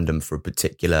fandom for a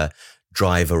particular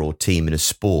driver or team in a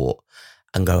sport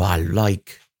and go, I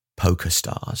like poker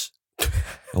stars. I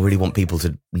really want people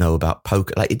to know about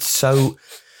poker. Like it's so.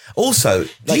 Also,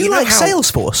 do you like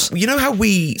Salesforce? You know how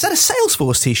is that a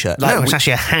Salesforce t-shirt? Like no, it's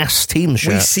actually a Haas team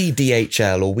shirt. We see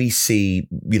DHL or we see,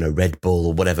 Red Bull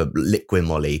or whatever, Liqui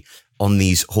Moly on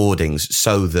these hoardings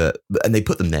and they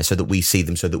put them there so that we see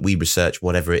them, so that we research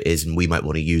whatever it is and we might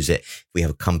want to use it. If we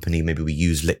have a company, maybe we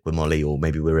use Liqui Moly, or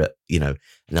maybe we're at, an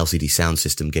LCD sound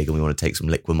system gig and we want to take some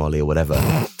Liqui Moly or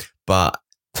whatever. But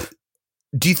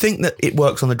do you think that it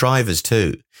works on the drivers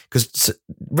too? Because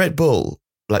Red Bull,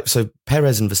 so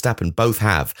Perez and Verstappen both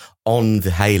have on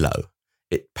the halo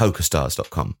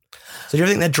pokerstars.com. So do you ever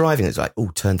think they're driving? It's like,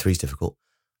 turn 3's difficult.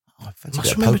 I fancy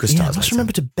PokerStars. Must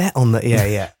remember to bet on that.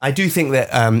 Yeah. I do think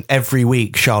that every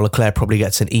week Charles Leclerc probably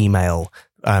gets an email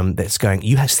that's going,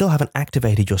 you still haven't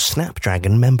activated your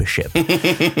Snapdragon membership.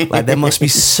 Like there must be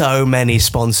so many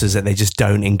sponsors that they just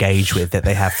don't engage with that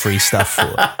they have free stuff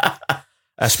for.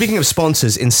 Speaking of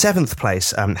sponsors, in 7th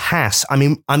place, Haas. I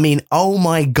mean, oh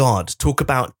my God! Talk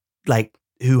about like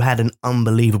who had an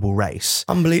unbelievable race.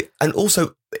 And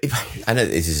also, I know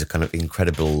this is a kind of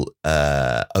incredible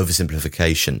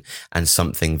oversimplification and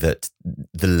something that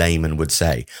the layman would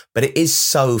say, but it is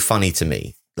so funny to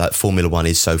me. Like Formula One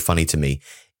is so funny to me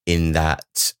in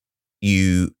that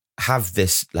you have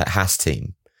this like Haas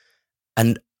team,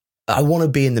 and I want to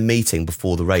be in the meeting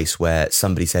before the race where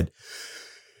somebody said,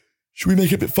 should we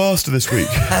make it a bit faster this week?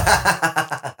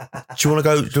 Do you want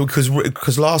to go?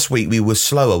 Because last week we were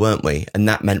slower, weren't we? And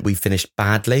that meant we finished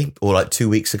badly, or like 2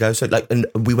 weeks ago. So and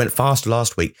we went faster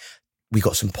last week. We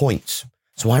got some points.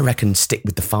 So I reckon stick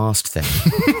with the fast thing.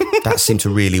 That seemed to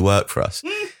really work for us.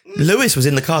 Lewis was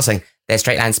in the car saying, their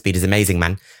straight line speed is amazing,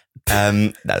 man.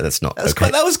 That's not okay.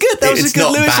 That was good. That was a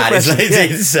good Lewis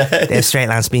impression. Their straight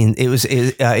line speed.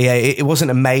 It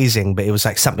wasn't amazing, but it was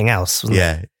like something else. Wasn't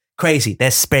it? Crazy.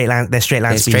 Their straight line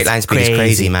speed is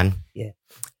crazy, man. Yeah.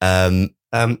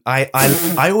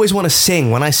 I always want to sing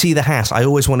when I see the Haas. I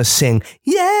always want to sing,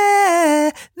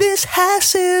 yeah, this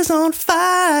Haas is on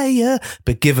fire.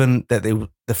 But given that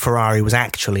the Ferrari was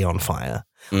actually on fire,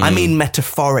 I mean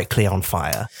metaphorically on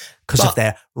fire because of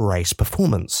their race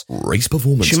performance.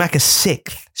 Schumacher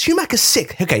sixth.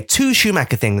 Okay, 2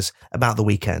 Schumacher things about the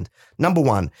weekend. Number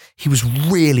 1, he was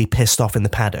really pissed off in the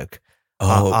paddock.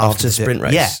 After the sprint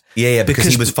race? Yeah, because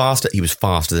he was faster. He was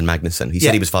faster than Magnussen. He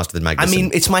said he was faster than Magnussen. I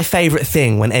mean, it's my favourite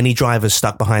thing when any driver's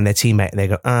stuck behind their teammate and they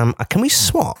go, can we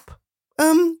swap?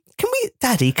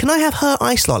 Daddy, can I have her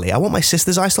ice lolly? I want my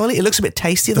sister's ice lolly. It looks a bit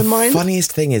tastier than mine. The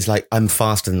funniest thing is, like, I'm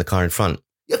faster than the car in front.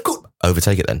 Yeah, cool.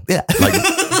 Overtake it then. Yeah.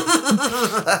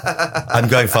 I'm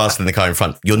going faster than the car in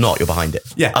front. You're not, you're behind it.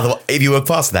 Yeah. Otherwise, if you were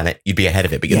faster than it, you'd be ahead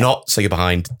of it, but you're Yeah. not, so you're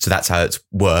behind. So that's how it's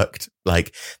worked.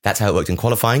 Like, that's how it worked in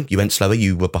qualifying. You went slower,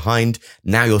 you were behind.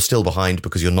 Now you're still behind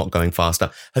because you're not going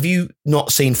faster. Have you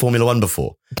not seen Formula One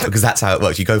before? Because that's how it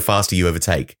works. You go faster, you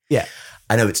overtake. Yeah.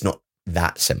 I know it's not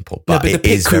that simple, but the it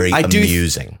pit is crew- very I do-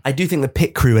 amusing. I do think the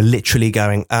pit crew are literally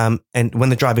going, and when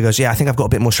the driver goes, yeah, I think I've got a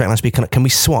bit more straight line speed. Can we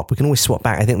swap? We can always swap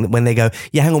back. I think that when they go,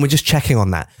 yeah, hang on, we're just checking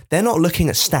on that. They're not looking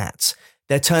at stats.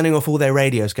 They're turning off all their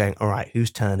radios going, all right,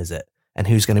 whose turn is it? And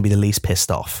who's going to be the least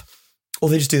pissed off? Or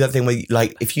they just do that thing where,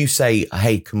 like, if you say,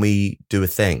 hey, can we do a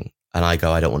thing? And I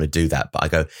go, I don't want to do that. But I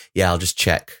go, yeah, I'll just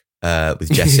check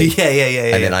with Jesse.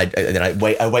 yeah. And then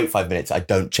I wait 5 minutes. I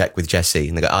don't check with Jesse.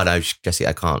 And they go, oh no, Jesse,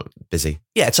 I can't. Busy.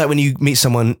 Yeah, it's like when you meet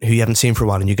someone who you haven't seen for a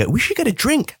while and you go, we should get a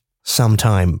drink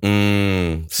sometime.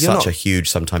 Such a huge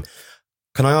sometime.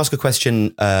 Can I ask a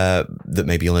question that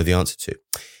maybe you'll know the answer to?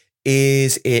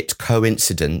 Is it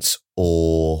coincidence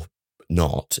or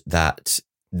not that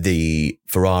the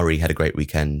Ferrari had a great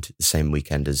weekend, the same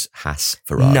weekend as Haas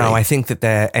Ferrari? No, I think that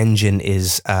their engine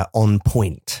is on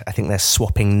point. I think they're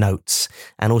swapping notes.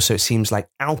 And also it seems like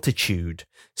altitude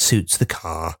suits the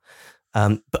car.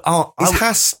 Is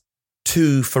Haas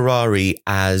to Ferrari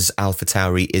as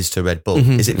AlphaTauri is to Red Bull?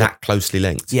 Mhm. Is it that closely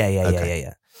linked?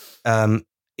 Yeah.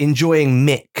 Enjoying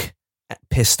Mick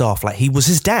pissed off. Like, he was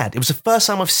his dad. It was the first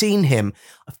time I've seen him.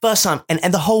 First time.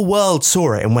 And the whole world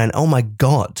saw it and went, oh my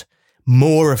God,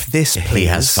 more of this, please. He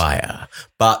has fire.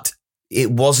 But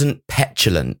it wasn't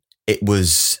petulant. It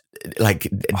was like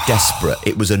desperate.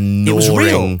 It was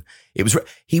annoying. It was real.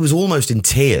 He was almost in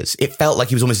tears. It felt like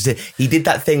he was almost in tears. He did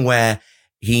that thing where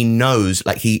he knows,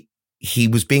 like he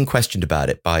was being questioned about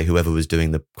it by whoever was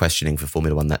doing the questioning for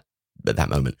Formula One at that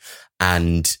moment.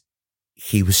 And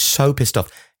he was so pissed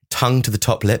off, tongue to the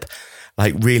top lip,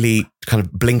 like really kind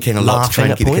of blinking a lot to try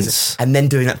and keep it, and then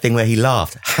doing that thing where he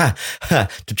laughed to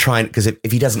try and, because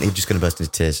if he doesn't, he's just going to burst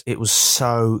into tears. It was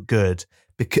so good.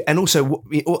 And also,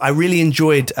 I really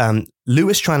enjoyed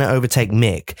Lewis trying to overtake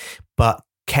Mick, but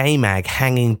K-Mag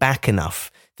hanging back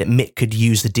enough that Mick could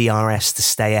use the DRS to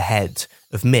stay ahead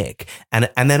of Mick. And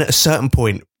then at a certain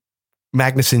point,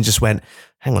 Magnussen just went,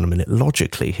 hang on a minute,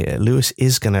 logically here, Lewis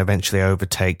is going to eventually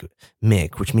overtake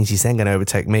Mick, which means he's then going to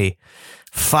overtake me.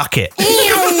 Fuck it.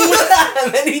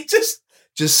 And then he just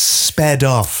sped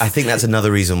off. I think that's another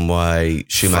reason why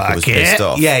Schumacher was pissed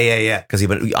off. Yeah. Because he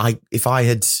went, if I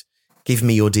had, give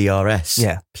me your DRS,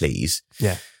 Yeah. please.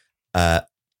 Yeah. But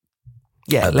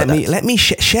Let me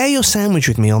share your sandwich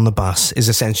with me on the bus is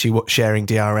essentially what sharing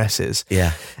DRS is.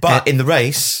 Yeah. But in the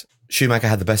race, Schumacher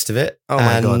had the best of it. Oh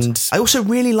my God. I also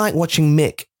really like watching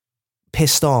Mick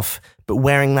pissed off, but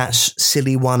wearing that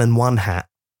silly 1&1 hat.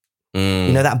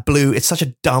 You know, that blue, it's such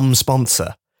a dumb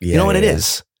sponsor. You know what it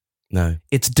is? No.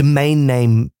 It's domain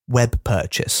name web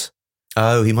purchase.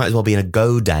 Oh, he might as well be in a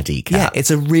GoDaddy cap. Yeah,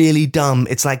 it's a really dumb,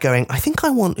 it's like going, I think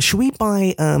should we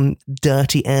buy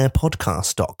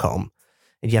dirtyairpodcast.com?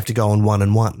 And you have to go on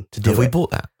 1&1 to do it. Have we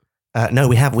bought that? No,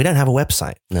 we don't have a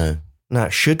website. No. No,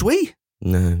 should we?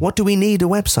 No. What do we need a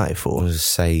website for? We'll just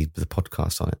say the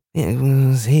podcast on it. Yeah,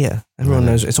 it's here. Everyone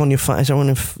knows. It's on your phone.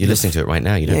 You're listening to it right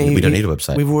now. We don't need a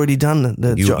website. We've already done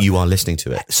the job. You are listening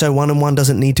to it. So 1&1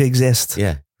 doesn't need to exist.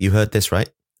 Yeah. You heard this, right?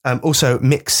 Also,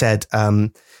 Mick said,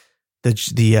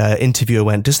 the interviewer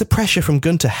went, does the pressure from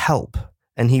Gunter help?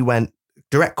 And he went,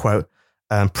 direct quote,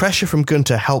 pressure from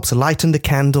Gunter helps lighten the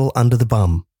candle under the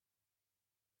bum.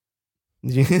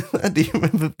 Do you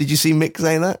remember? Did you see Mick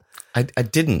saying that? I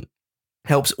didn't.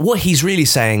 Helps. What he's really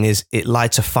saying is it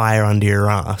lights a fire under your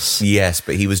ass. Yes,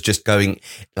 but he was just going,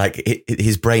 like,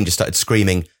 his brain just started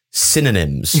screaming,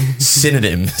 synonyms.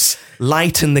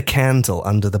 Lighten the candle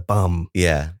under the bum.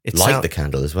 Yeah. Light the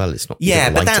candle as well. It's not. Yeah,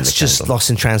 but that's just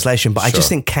lost in translation. But I just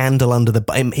think candle under the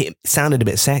bum, it sounded a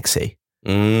bit sexy.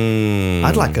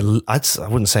 I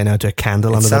wouldn't say no to a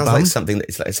candle under the bum. It sounds like something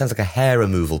it sounds like a hair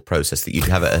removal process that you'd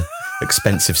have at an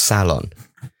expensive salon.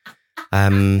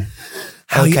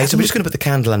 Okay, so we're just going to put the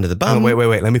candle under the bum. Oh,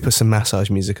 wait. Let me put some massage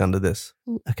music under this.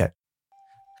 Okay.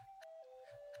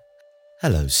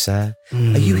 Hello, sir.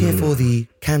 Are you here for the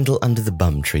candle under the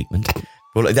bum treatment?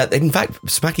 Well, in fact,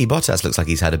 Smacky Bottas looks like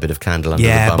he's had a bit of candle under the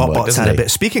bum. Yeah, Bottas had a bit.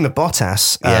 Speaking of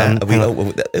Bottas,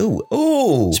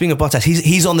 speaking of Bottas,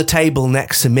 he's on the table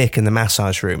next to Mick in the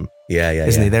massage room. Yeah,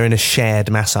 isn't he? They're in a shared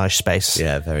massage space.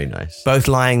 Yeah, very nice. Both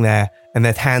lying there, and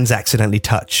their hands accidentally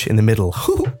touch in the middle.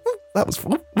 That was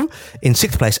in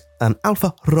sixth place.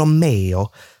 Alfa Romeo,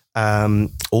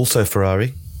 also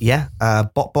Ferrari. Yeah,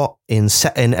 Bot in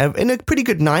a pretty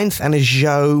good ninth, and a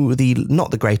Zhou,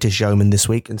 not the greatest Zhouman this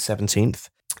week, in 17th.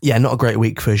 Yeah, not a great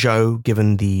week for Zhou,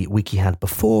 given the week he had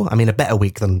before. I mean, a better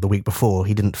week than the week before.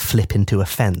 He didn't flip into a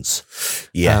fence.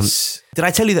 Yes. Did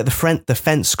I tell you that the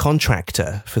fence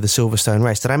contractor for the Silverstone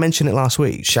race, did I mention it last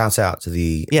week? Shout out to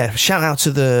the... Yeah, shout out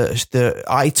to the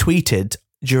I tweeted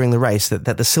during the race that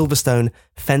the Silverstone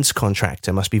fence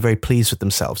contractor must be very pleased with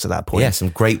themselves at that point. Yeah, some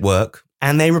great work.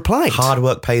 And they replied. Hard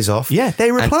work pays off. Yeah,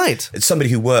 they replied. And it's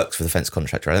somebody who works for the fence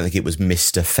contractor. I don't think it was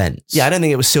Mr. Fence. Yeah, I don't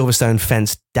think it was Silverstone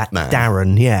fence Man.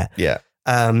 Darren, yeah. Yeah.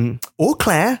 Or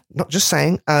Claire, not just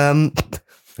saying.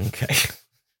 Okay.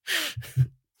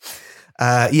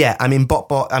 Yeah, I mean,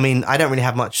 I don't really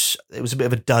have much. It was a bit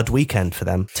of a dud weekend for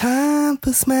them. Time for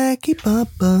Smacky Bot.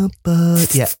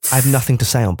 Yeah, I have nothing to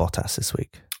say on Bottas this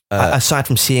week. Aside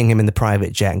from seeing him in the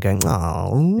private jet and going,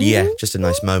 oh. Yeah, just a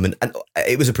nice moment. And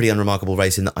it was a pretty unremarkable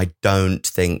race in that I don't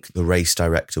think the race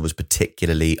director was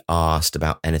particularly asked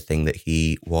about anything that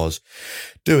he was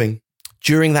doing.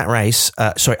 During that race,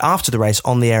 after the race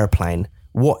on the aeroplane,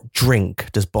 what drink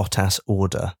does Bottas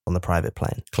order on the private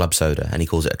plane? Club soda, and he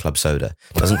calls it a club soda.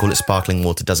 Doesn't call it sparkling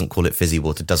water, doesn't call it fizzy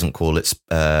water, doesn't call it...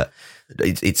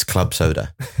 it's club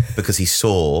soda, because he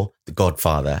saw The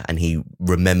Godfather and he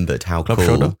remembered how club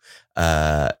cool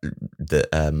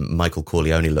Michael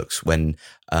Corleone looks when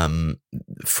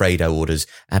Fredo orders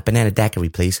a banana daiquiri,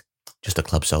 please. Just a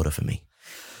club soda for me.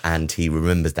 And he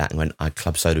remembered that and went,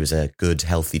 club soda is a good,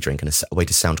 healthy drink and a way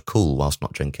to sound cool whilst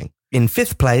not drinking. In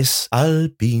fifth place,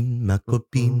 Alpine, ma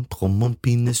copine, pour mon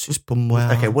pénis pour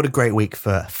moi. Okay, what a great week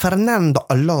for Fernando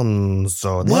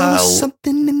Alonso. There Wow. was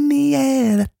something in the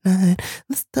air that night.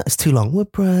 That's too long. We're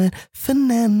Brian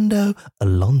Fernando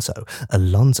Alonso.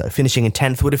 Finishing in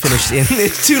 10th would have finished in...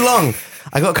 It's too long.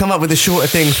 I got to come up with a shorter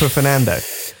thing for Fernando.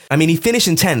 I mean, he finished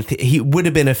in 10th. He would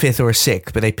have been a 5th or a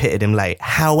 6th, but they pitted him late.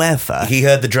 However... He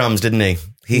heard the drums, didn't he?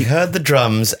 He heard the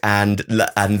drums and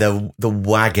the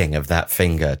wagging of that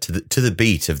finger to the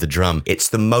beat of the drum. It's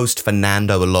the most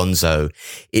Fernando Alonso.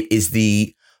 It is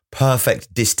the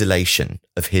perfect distillation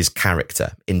of his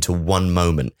character into one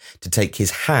moment to take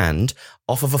his hand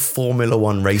off of a Formula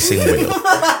One racing wheel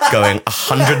going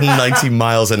 190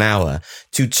 miles an hour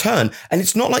to turn. And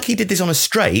it's not like he did this on a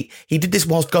straight. He did this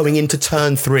whilst going into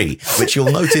turn 3, which you'll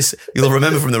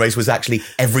remember from the race was actually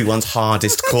everyone's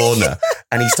hardest corner.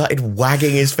 And he started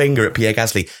wagging his finger at Pierre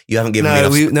Gasly. You haven't given me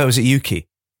enough... No, it was at Yuki.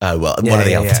 Oh, well, one of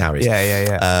the AlphaTauris.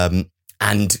 Yeah.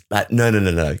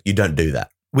 No, you don't do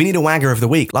that. We need a wagger of the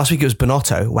week. Last week it was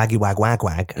Bonotto, waggy wag wag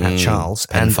wag at Charles.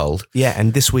 Penfold.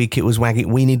 And this week it was waggy.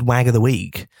 We need wag of the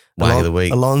week. Wag of the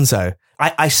week. Alonso.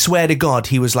 I swear to God,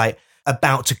 he was like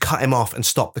about to cut him off and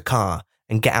stop the car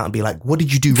and get out and be like, what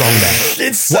did you do wrong there?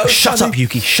 It's so Shut up,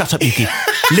 Yuki. Shut up, Yuki.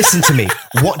 Listen to me.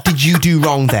 What did you do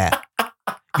wrong there?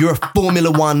 You're a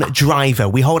Formula One driver.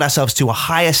 We hold ourselves to a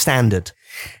higher standard.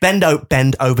 Bend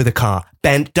over the car.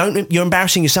 You're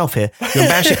embarrassing yourself here. You're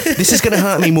embarrassing. This is going to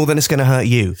hurt me more than it's going to hurt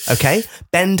you. Okay?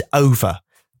 Bend over.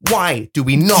 Why do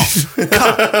we not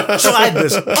cut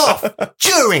drivers off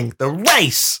during the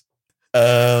race?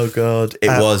 Oh God. It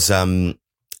was, who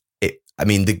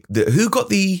got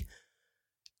the,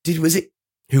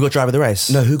 who got driver of the race?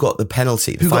 No, who got the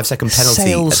penalty? The 5-second penalty.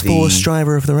 Salesforce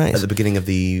driver of the race. At the beginning of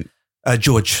the...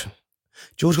 George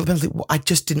got the penalty. I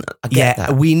just didn't get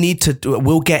that. We need to.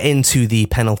 We'll get into the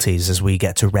penalties as we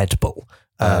get to Red Bull.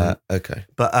 Okay.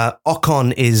 But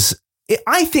Ocon is...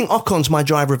 I think Ocon's my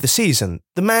driver of the season.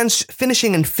 The man's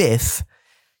finishing in 5th.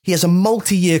 He has a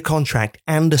multi-year contract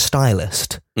and a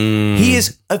stylist. He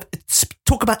is...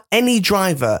 talk about any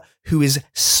driver who is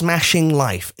smashing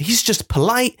life. He's just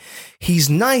polite.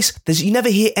 He's nice. You never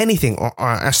hear anything.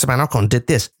 Esteban Ocon did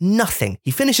this. Nothing.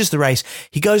 He finishes the race.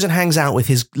 He goes and hangs out with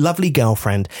his lovely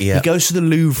girlfriend. Yeah. He goes to the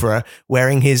Louvre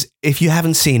wearing his... If you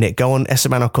haven't seen it, go on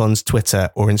Esteban Ocon's Twitter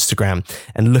or Instagram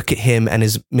and look at him and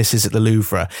his missus at the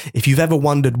Louvre. If you've ever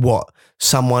wondered what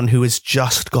someone who has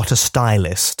just got a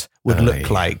stylist would look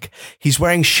like, he's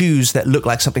wearing shoes that look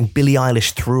like something Billie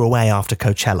Eilish threw away after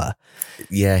Coachella.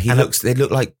 Yeah, they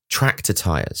look like tractor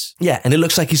tires. Yeah, and it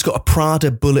looks like he's got a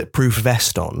Prada bulletproof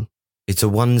vest on. It's a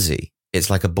onesie. It's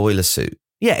like a boiler suit.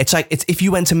 Yeah, it's like if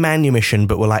you went to Manumission,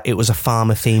 but it was a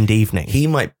farmer themed evening. He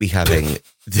might be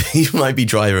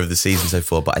driver of the season so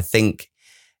far, but I think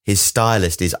his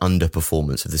stylist is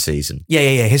underperformance of the season.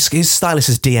 Yeah. His stylist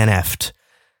is DNF'd.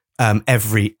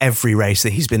 Every race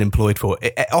that he's been employed for.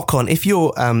 Ocon,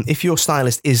 if your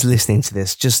stylist is listening to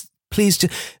this, please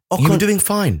Ocon, you're doing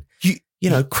fine. You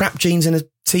know, crap jeans and a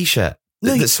t-shirt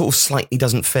that sort of slightly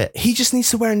doesn't fit. He just needs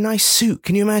to wear a nice suit.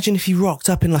 Can you imagine if he rocked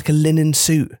up in like a linen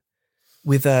suit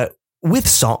with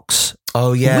socks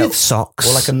Oh yeah, with socks,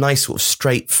 or like a nice sort of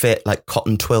straight fit, like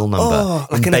cotton twill number,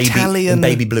 like an Italian in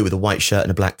baby blue with a white shirt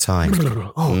and a black tie.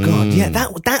 Oh god, yeah,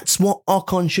 that's what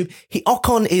Ocon should.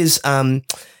 Ocon is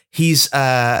he's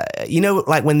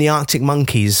like when the Arctic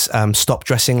Monkeys stopped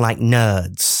dressing like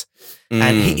nerds,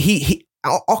 and he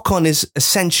Ocon is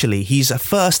essentially he's a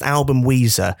first album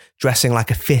Weezer dressing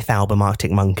like a fifth album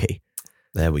Arctic Monkey.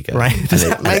 There we go. Right? Does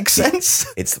that make sense?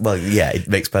 It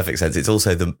makes perfect sense. It's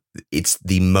also the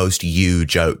most you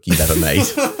joke you've ever made.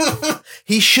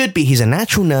 He should be. He's a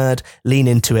natural nerd. Lean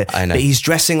into it. I know. But he's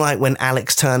dressing like when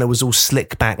Alex Turner was all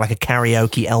slick back, like a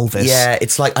karaoke Elvis. Yeah,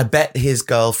 it's like, I bet his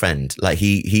girlfriend, like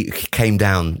he came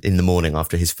down in the morning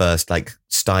after his first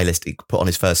stylist, he put on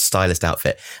his first stylist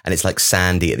outfit, and it's like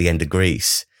Sandy at the end of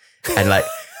Grease. And like,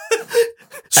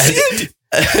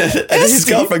 and his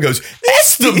girlfriend goes,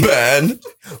 Esteban,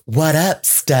 what up,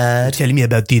 stud? Tell me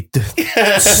about it,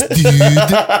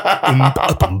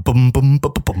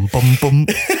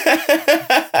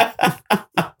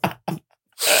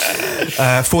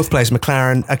 fourth place,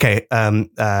 McLaren. Okay,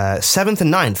 seventh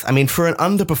and ninth. I mean, for an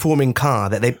underperforming car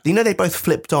that they both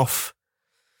flipped off.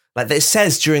 Like it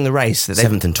says during the race that they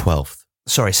 7th and 12th.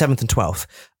 Sorry, 7th and 12th.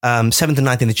 7th and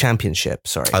 9th in the championship.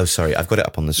 Sorry. Oh, sorry. I've got it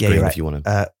up on the screen right. if you want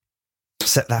to.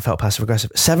 That felt passive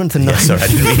aggressive. 7th and 9th. Sorry, I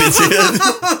didn't mean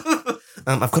it.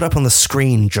 I've got it up on the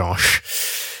screen, Josh.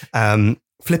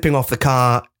 Flipping off the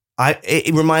car.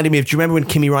 It reminded me of, do you remember when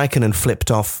Kimi Räikkönen flipped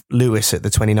off Lewis at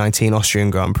the 2019 Austrian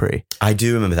Grand Prix? I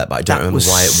do remember that, but I don't remember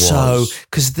why it was.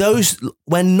 Because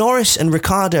when Norris and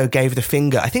Ricciardo gave the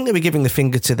finger, I think they were giving the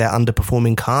finger to their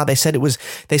underperforming car. They said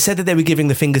that they were giving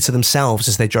the finger to themselves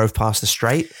as they drove past the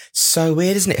straight. So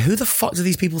weird, isn't it? Who the fuck do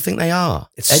these people think they are?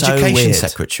 It's Education so weird.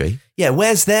 secretary. Yeah,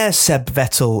 where's their Seb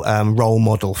Vettel role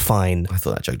model fine? I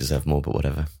thought that joke deserved more, but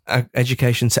whatever.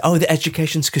 Education. The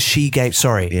education's because she gave.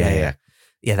 Sorry. Yeah.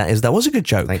 Yeah, that was a good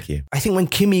joke. Thank you. I think when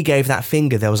Kimi gave that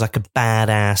finger, there was like a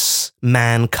badass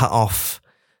man cut off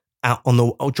out on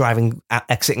the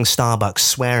exiting Starbucks,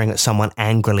 swearing at someone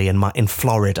angrily in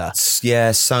Florida.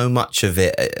 Yeah, so much of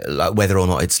it, like whether or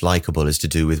not it's likable, is to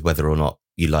do with whether or not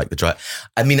you like the driver.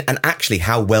 I mean, and actually,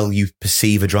 how well you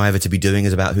perceive a driver to be doing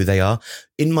is about who they are.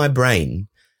 In my brain,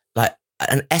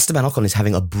 and Esteban Ocon is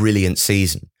having a brilliant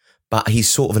season, but he's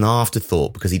sort of an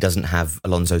afterthought because he doesn't have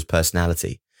Alonso's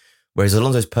personality. Whereas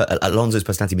Alonso's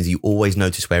personality means you always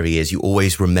notice where he is, you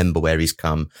always remember where he's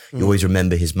come, you always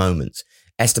remember his moments.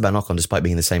 Esteban Ocon, despite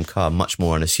being in the same car, much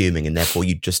more unassuming, and therefore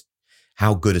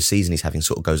how good a season he's having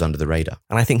sort of goes under the radar.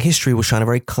 And I think history will shine a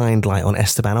very kind light on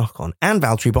Esteban Ocon and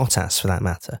Valtteri Bottas for that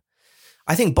matter.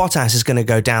 I think Bottas is going to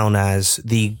go down as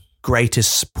the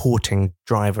greatest supporting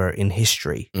driver in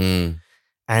history.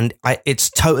 And it's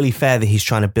totally fair that he's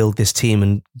trying to build this team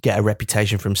and get a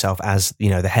reputation for himself as,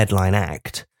 the headline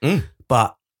act.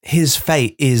 But his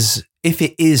fate is, if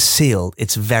it is sealed,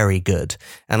 it's very good.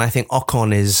 And I think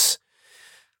Ocon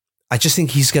I just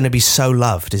think he's going to be so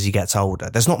loved as he gets older.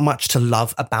 There's not much to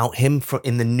love about him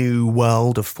in the new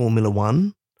world of Formula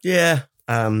One. Yeah.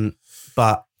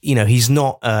 But, he's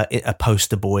not a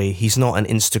poster boy. He's not an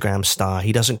Instagram star.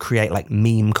 He doesn't create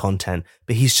meme content,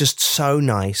 but he's just so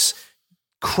nice,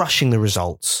 crushing the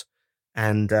results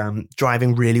and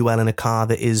driving really well in a car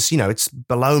that is, it's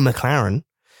below McLaren.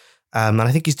 And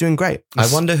I think he's doing great. I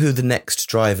wonder who the next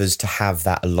drivers to have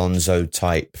that Alonso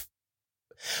type.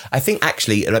 I think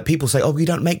actually, people say, we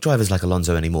don't make drivers like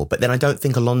Alonso anymore. But then I don't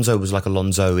think Alonso was like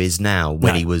Alonso is now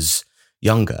when he was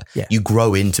younger. Yeah. You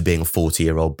grow into being a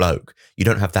 40-year-old bloke. You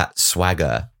don't have that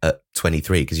swagger at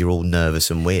 23 because you're all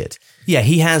nervous and weird. Yeah,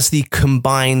 he has the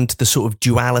sort of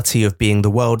duality of being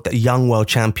the young world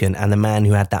champion and the man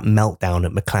who had that meltdown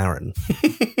at McLaren.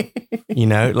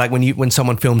 Like when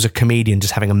someone films a comedian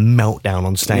just having a meltdown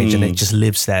on stage and it just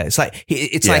lives there. It's like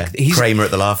he's Kramer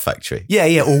at the Laugh Factory.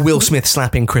 Yeah, or Will Smith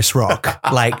slapping Chris Rock.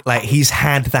 like he's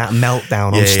had that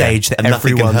meltdown on stage that and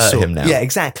everyone hurt saw. him now. Yeah,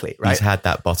 exactly. Right. He's had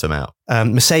that bottom out.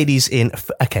 Mercedes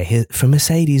for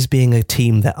Mercedes being a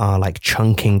team that are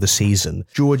chunking the season,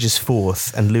 George is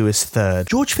 4th and Lewis 3rd.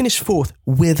 George finished 4th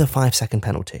with a 5-second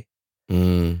penalty.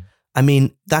 I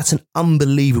mean, that's an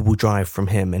unbelievable drive from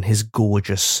him and his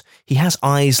he has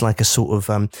eyes like a sort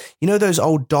of, those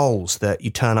old dolls that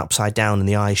you turn upside down and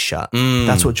the eyes shut.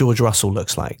 That's what George Russell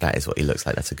looks like. That is what he looks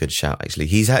like. That's a good shout, actually.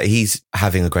 He's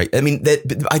having a great,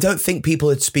 I don't think people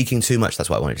are speaking too much. That's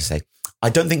what I wanted to say. I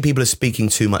don't think people are speaking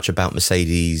too much about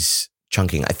Mercedes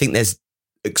chunking. I think there's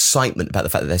excitement about the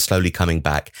fact that they're slowly coming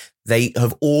back. They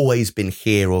have always been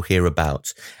here or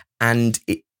hereabouts. And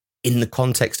in the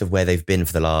context of where they've been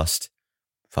for the last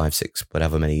 5, 6,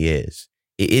 whatever many years,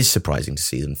 it is surprising to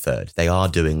see them 3rd. They are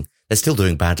doing They're still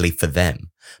doing badly for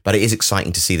them, but it is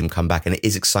exciting to see them come back, and it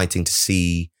is exciting to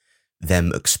see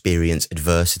them experience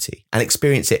adversity and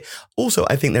experience it. Also,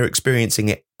 I think they're experiencing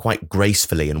it quite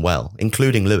gracefully and well,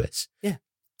 including Lewis. Yeah.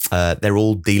 They're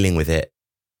all dealing with it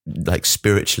like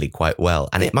spiritually quite well.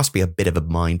 And it must be a bit of a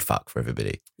mind fuck for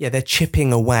everybody. Yeah, they're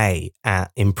chipping away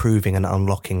at improving and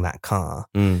unlocking that car.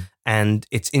 And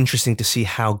it's interesting to see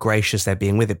how gracious they're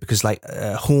being with it, because like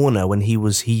Horner, when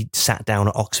he sat down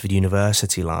at Oxford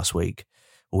University last week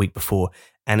or week before,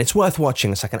 and it's worth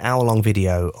watching. It's like an hour-long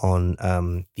video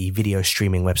on the video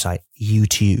streaming website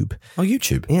YouTube. Oh,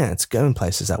 YouTube. Yeah, it's going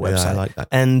places, that website. Yeah, I like that.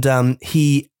 And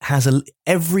he has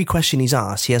every question he's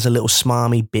asked, he has a little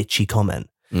smarmy, bitchy comment.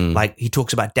 Like he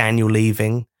talks about Daniel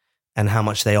leaving and how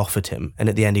much they offered him. And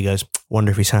at the end he goes,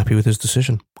 wonder if he's happy with his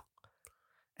decision.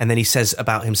 And then he says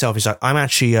about himself, he's like, I'm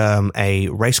actually a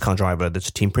race car driver that's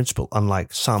a team principal,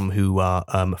 unlike some who are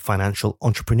financial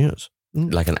entrepreneurs.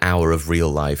 Like an hour of real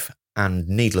life. And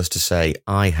needless to say,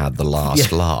 I had the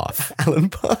last laugh. Alan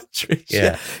Partridge.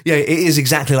 Yeah. Yeah, it is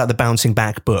exactly like the Bouncing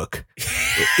Back book.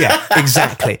 Yeah,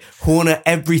 exactly. Horner,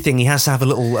 everything. He has to have a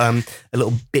little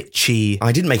bitchy.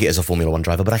 I didn't make it as a Formula One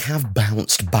driver, but I have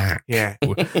bounced back. Yeah.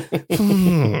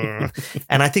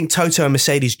 And I think Toto and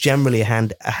Mercedes generally are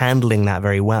handling that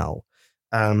very well.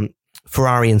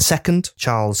 Ferrari in second,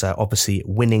 Charles obviously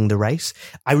winning the race.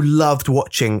 I loved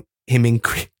watching him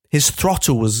his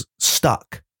throttle was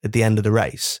stuck at the end of the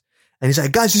race. And he's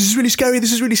like, guys, this is really scary.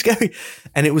 This is really scary.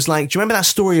 And it was like, do you remember that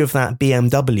story of that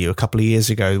BMW a couple of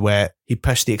years ago where he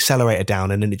pushed the accelerator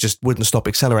down and then it just wouldn't stop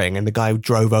accelerating and the guy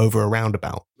drove over a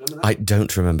roundabout? I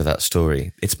don't remember that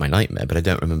story. It's my nightmare, but I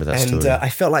don't remember that story. And I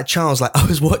felt like Charles, like I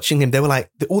was watching him, they were like,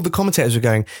 all the commentators were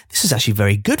going, this is actually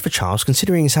very good for Charles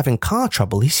considering he's having car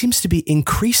trouble. He seems to be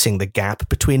increasing the gap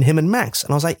between him and Max.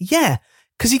 And I was like, yeah,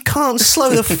 because he can't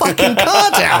slow the fucking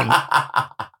car down.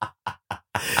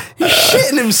 He's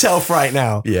shitting himself right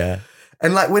now. Yeah.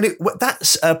 And like when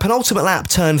that's penultimate lap,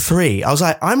 turn 3, I was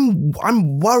like,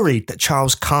 I'm worried that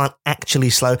Charles can't actually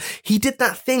slow. He did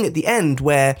that thing at the end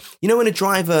where, you know, when a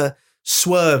driver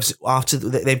swerves after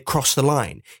they've crossed the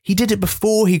line, he did it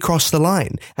before he crossed the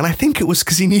line. And I think it was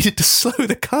because he needed to slow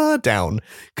the car down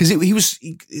because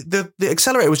the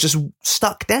accelerator was just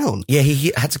stuck down. Yeah,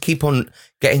 he had to keep on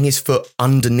getting his foot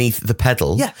underneath the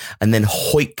pedal and then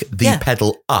hoik the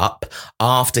pedal up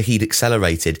after he'd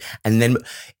accelerated. And then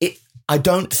I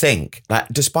don't think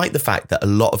that, despite the fact that a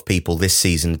lot of people this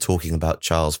season are talking about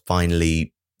Charles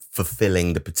finally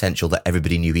fulfilling the potential that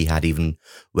everybody knew he had, even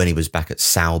when he was back at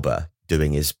Sauber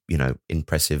doing his,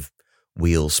 impressive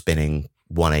wheel spinning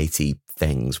 180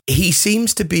 things. He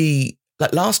seems to be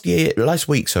like last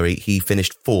week, he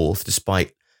finished 4th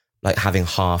despite like having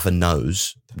half a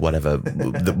nose, whatever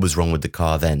that was wrong with the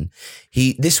car then.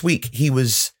 This week he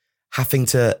was having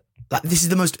to, like, this is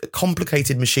the most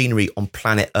complicated machinery on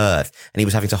planet Earth, and he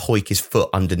was having to hoik his foot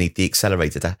underneath the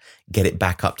accelerator to get it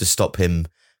back up to stop him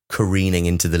careening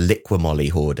into the Liquimolly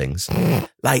hoardings.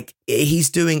 Like, he's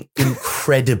doing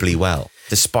incredibly well,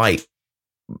 despite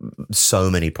so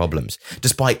many problems.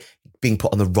 Despite being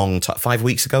put on the wrong 5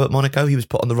 weeks ago at Monaco, he was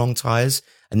put on the wrong tyres,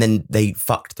 and then they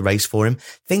fucked the race for him.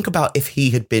 Think about if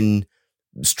he had been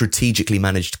strategically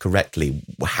managed correctly,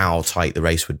 how tight the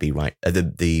race would be, right?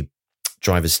 The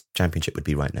Drivers' Championship would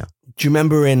be right now. Do you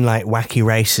remember in like wacky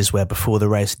races where before the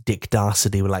race, Dick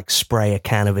Dastardly would like spray a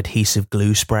can of adhesive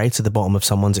glue spray to the bottom of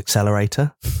someone's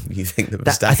accelerator? You think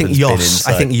that I think Jos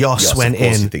went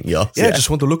in. You think Jos, yeah, just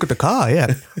want to look at the car. Yeah.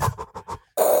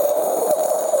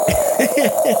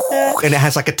 And it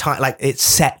has like it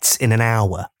sets in an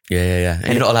hour. Yeah.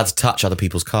 And you're not allowed to touch other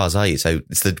people's cars, are you? So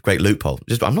it's the great loophole.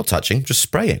 I'm not touching, just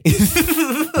spraying.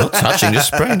 Not touching,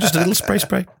 just spraying. Just a little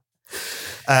spray.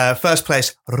 First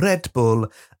place, Red Bull.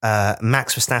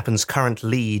 Max Verstappen's current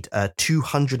lead,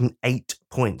 208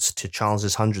 points to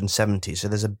Charles's 170. So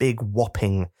there's a big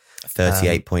whopping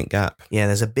 38-point gap. Yeah,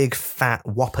 there's a big fat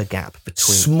whopper gap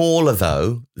between. Smaller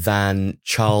though than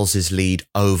Charles's lead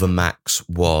over Max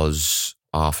was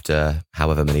after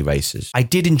however many races. I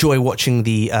did enjoy watching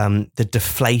the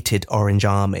deflated Orange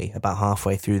Army about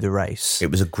halfway through the race.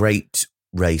 It was a great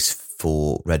race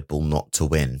for Red Bull not to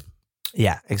win.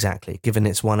 Yeah, exactly. Given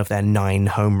it's one of their 9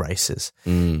 home races.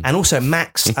 And also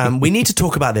Max, we need to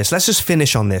talk about this. Let's just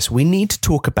finish on this. We need to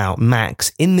talk about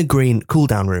Max in the green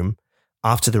cool-down room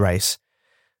after the race.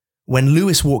 When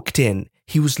Lewis walked in,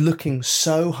 he was looking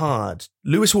so hard.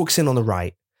 Lewis walks in on the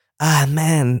right. Oh,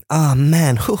 man.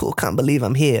 Oh, can't believe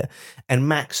I'm here. And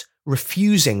Max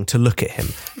refusing to look at him,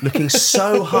 looking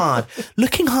so hard,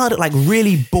 looking hard at like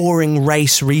really boring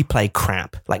race replay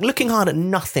crap, like looking hard at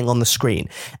nothing on the screen.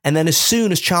 And then as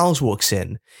soon as Charles walks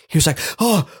in, he was like,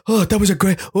 oh, that was a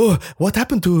great, what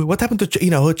happened to,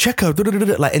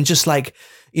 Checo, like, and just like,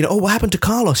 what happened to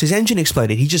Carlos? His engine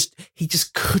exploded. He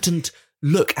just couldn't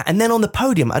look. And then on the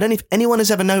podium, I don't know if anyone has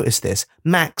ever noticed this,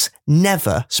 Max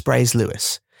never sprays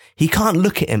Lewis. He can't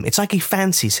look at him. It's like he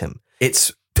fancies him.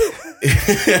 It's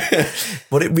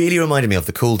what it really reminded me of,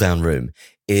 the cool down room,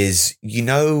 is,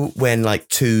 when like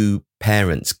two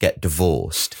parents get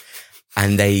divorced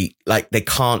and they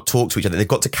can't talk to each other. They've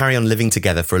got to carry on living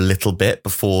together for a little bit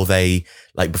before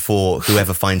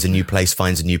whoever finds a new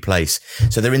place.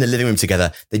 So they're in the living room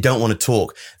together. They don't want to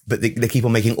talk, but they keep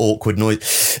on making awkward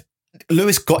noise.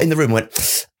 Lewis got in the room and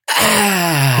went,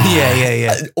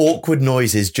 Yeah. Awkward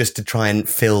noises just to try and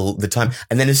fill the time.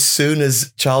 And then as soon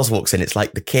as Charles walks in, it's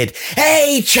like the kid,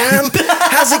 hey, champ,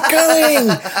 how's it going?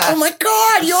 Oh my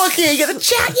God, you're here. You got the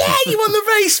chat. Yeah, you won the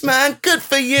race, man. Good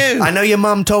for you. I know your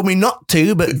mum told me not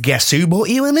to, but guess who bought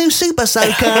you a new Super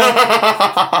Soaker?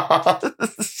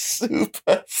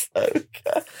 Super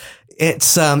Soaker. It's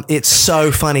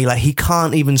so funny. Like, he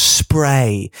can't even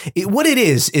spray. What it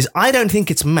is I don't think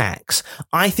it's Max.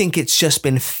 I think it's just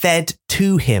been fed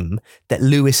to him that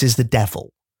Lewis is the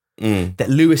devil. That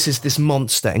Lewis is this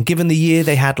monster. And given the year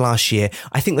they had last year,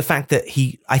 I think the fact that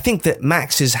I think that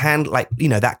Max's hand,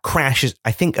 that crash is,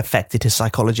 I think, affected his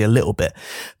psychology a little bit,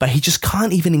 but he just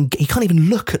can't even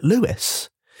look at Lewis.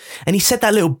 And he said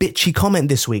that little bitchy comment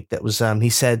this week that was,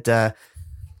 he said,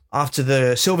 after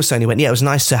the Silverstone, he went, it was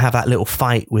nice to have that little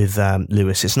fight with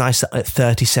Lewis. It's nice that at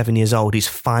 37 years old, he's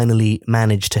finally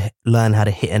managed to learn how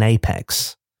to hit an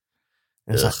apex.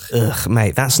 And it's like,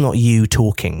 mate, that's not you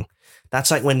talking. That's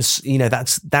like when,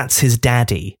 that's his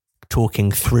daddy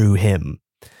talking through him.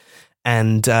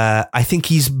 And I think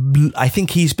he's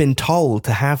been told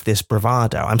to have this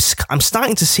bravado. I'm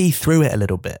starting to see through it a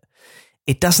little bit.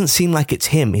 It doesn't seem like it's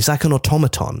him. He's like an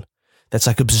automaton that's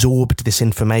like absorbed this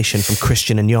information from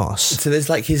Christian and Jos. So there's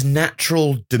like his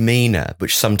natural demeanor,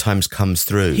 which sometimes comes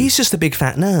through. He's just a big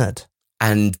fat nerd.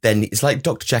 And then it's like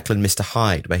Dr. Jekyll and Mr.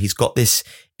 Hyde, where he's got this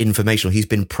information. He's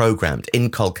been programmed,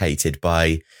 inculcated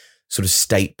by sort of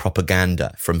state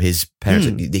propaganda from his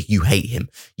parents. You hate him.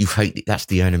 That's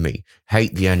the enemy.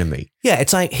 Hate the enemy. Yeah.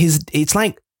 It's like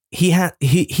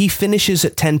he finishes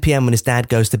at 10 PM when his dad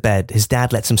goes to bed. His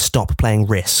dad lets him stop playing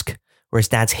Risk, where his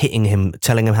dad's hitting him,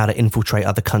 telling him how to infiltrate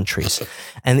other countries.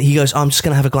 And he goes, I'm just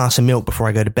going to have a glass of milk before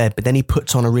I go to bed. But then he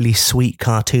puts on a really sweet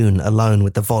cartoon alone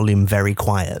with the volume very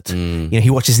quiet. He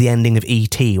watches the ending of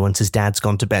E.T. once his dad's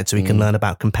gone to bed so he can learn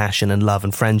about compassion and love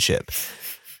and friendship,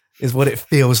 is what it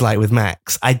feels like with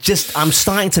Max. I'm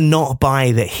starting to not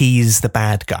buy that he's the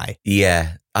bad guy.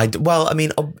 Yeah.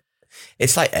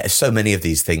 It's like so many of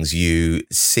these things. You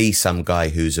see some guy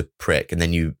who's a prick, and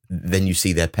then you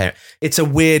see their parent. It's a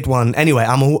weird one. Anyway,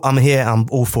 I'm here. I'm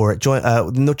all for it. Join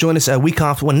us a week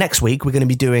after. Well, next week we're going to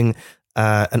be doing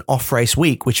an off-race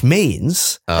week, which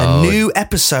means a new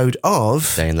episode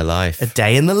of Day in the Life. A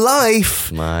Day in the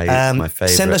Life. My favorite.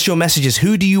 Send us your messages.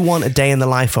 Who do you want a day in the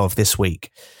life of this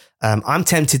week? I'm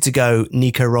tempted to go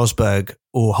Nico Rosberg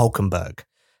or Hulkenberg.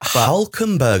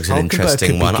 Hulkenberg's an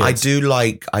interesting one. Good. I do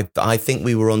like, I think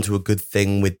we were onto a good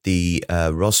thing with the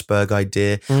Rosberg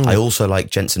idea. I also like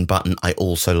Jenson Button. I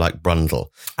also like Brundle.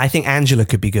 I think Angela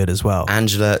could be good as well.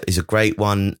 Angela is a great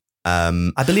one.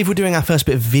 I believe we're doing our first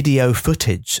bit of video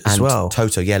footage as well.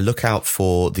 Toto, yeah, look out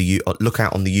on the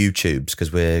YouTubes,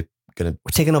 because we're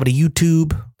taking over to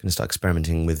YouTube. Going to start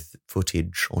experimenting with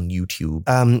footage on YouTube.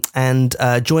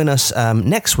 And join us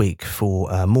next week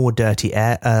for more Dirty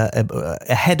Air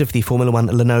ahead of the Formula One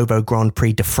Lenovo Grand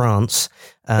Prix de France.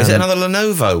 Is it another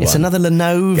Lenovo one? It's another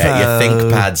Lenovo. Get your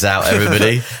think pads out,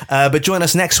 everybody. But join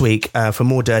us next week for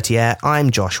more Dirty Air. I'm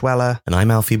Josh Weller. And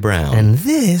I'm Alfie Brown. And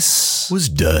this was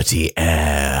Dirty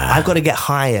Air. I've got to get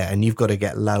higher and you've got to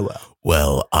get lower.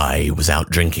 Well, I was out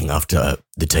drinking after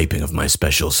the taping of my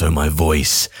special, so my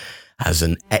voice has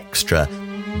an extra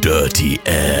dirty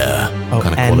air kind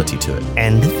of quality to it.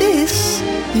 And this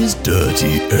is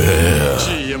Dirty Air.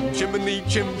 Chim chimney,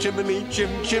 chim chimney, chim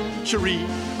chim chiree.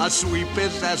 A sweep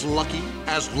is as lucky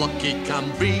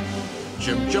can be.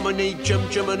 Chim chimney, chim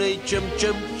chimney, chim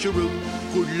chim chiroo.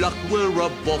 Good luck, we're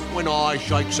above when I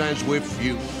shake hands with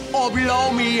you. Or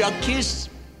blow me a kiss,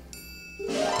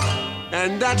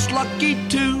 and that's lucky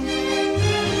too.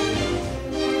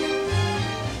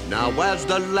 Now as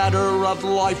the ladder of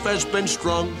life has been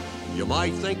strung, you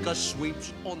might think a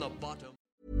sweep's on the bottom.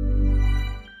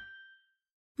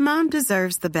 Mom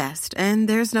deserves the best, and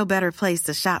there's no better place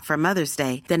to shop for Mother's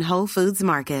Day than Whole Foods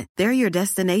Market. They're your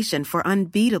destination for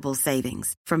unbeatable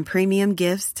savings, from premium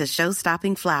gifts to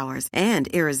show-stopping flowers and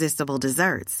irresistible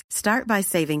desserts. Start by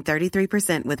saving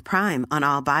 33% with Prime on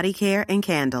all body care and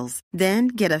candles. Then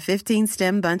get a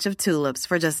 15-stem bunch of tulips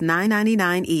for just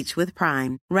 $9.99 each with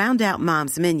Prime. Round out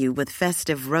Mom's menu with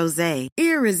festive rosé,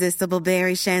 irresistible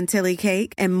berry chantilly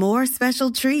cake, and more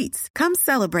special treats. Come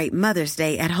celebrate Mother's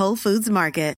Day at Whole Foods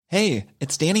Market. Hey,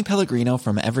 it's Danny Pellegrino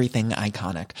from Everything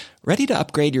Iconic. Ready to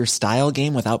upgrade your style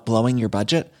game without blowing your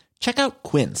budget? Check out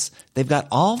Quince. They've got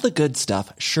all the good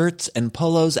stuff, shirts and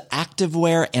polos,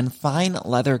 activewear, and fine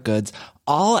leather goods,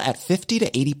 all at 50 to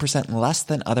 80% less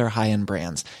than other high-end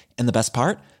brands. And the best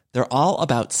part? They're all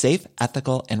about safe,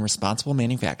 ethical, and responsible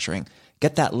manufacturing.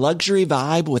 Get that luxury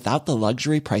vibe without the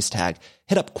luxury price tag.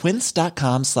 Hit up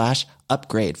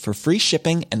quince.com/upgrade for free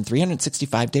shipping and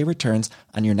 365-day returns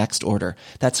on your next order.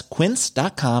 That's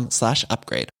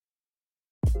quince.com/upgrade.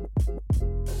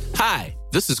 Hi,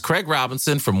 this is Craig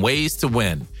Robinson from Ways to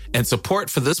Win, and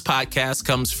support for this podcast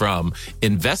comes from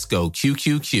Invesco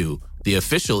QQQ, the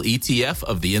official ETF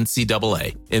of the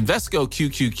NCAA. Invesco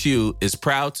QQQ is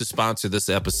proud to sponsor this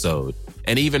episode,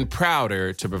 and even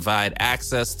prouder to provide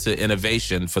access to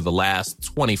innovation for the last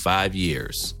 25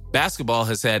 years. Basketball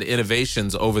has had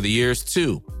innovations over the years,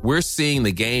 too. We're seeing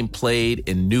the game played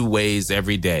in new ways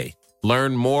every day.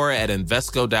 Learn more at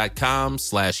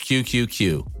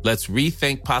Invesco.com/QQQ. Let's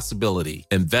rethink possibility.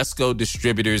 Invesco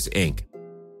Distributors, Inc.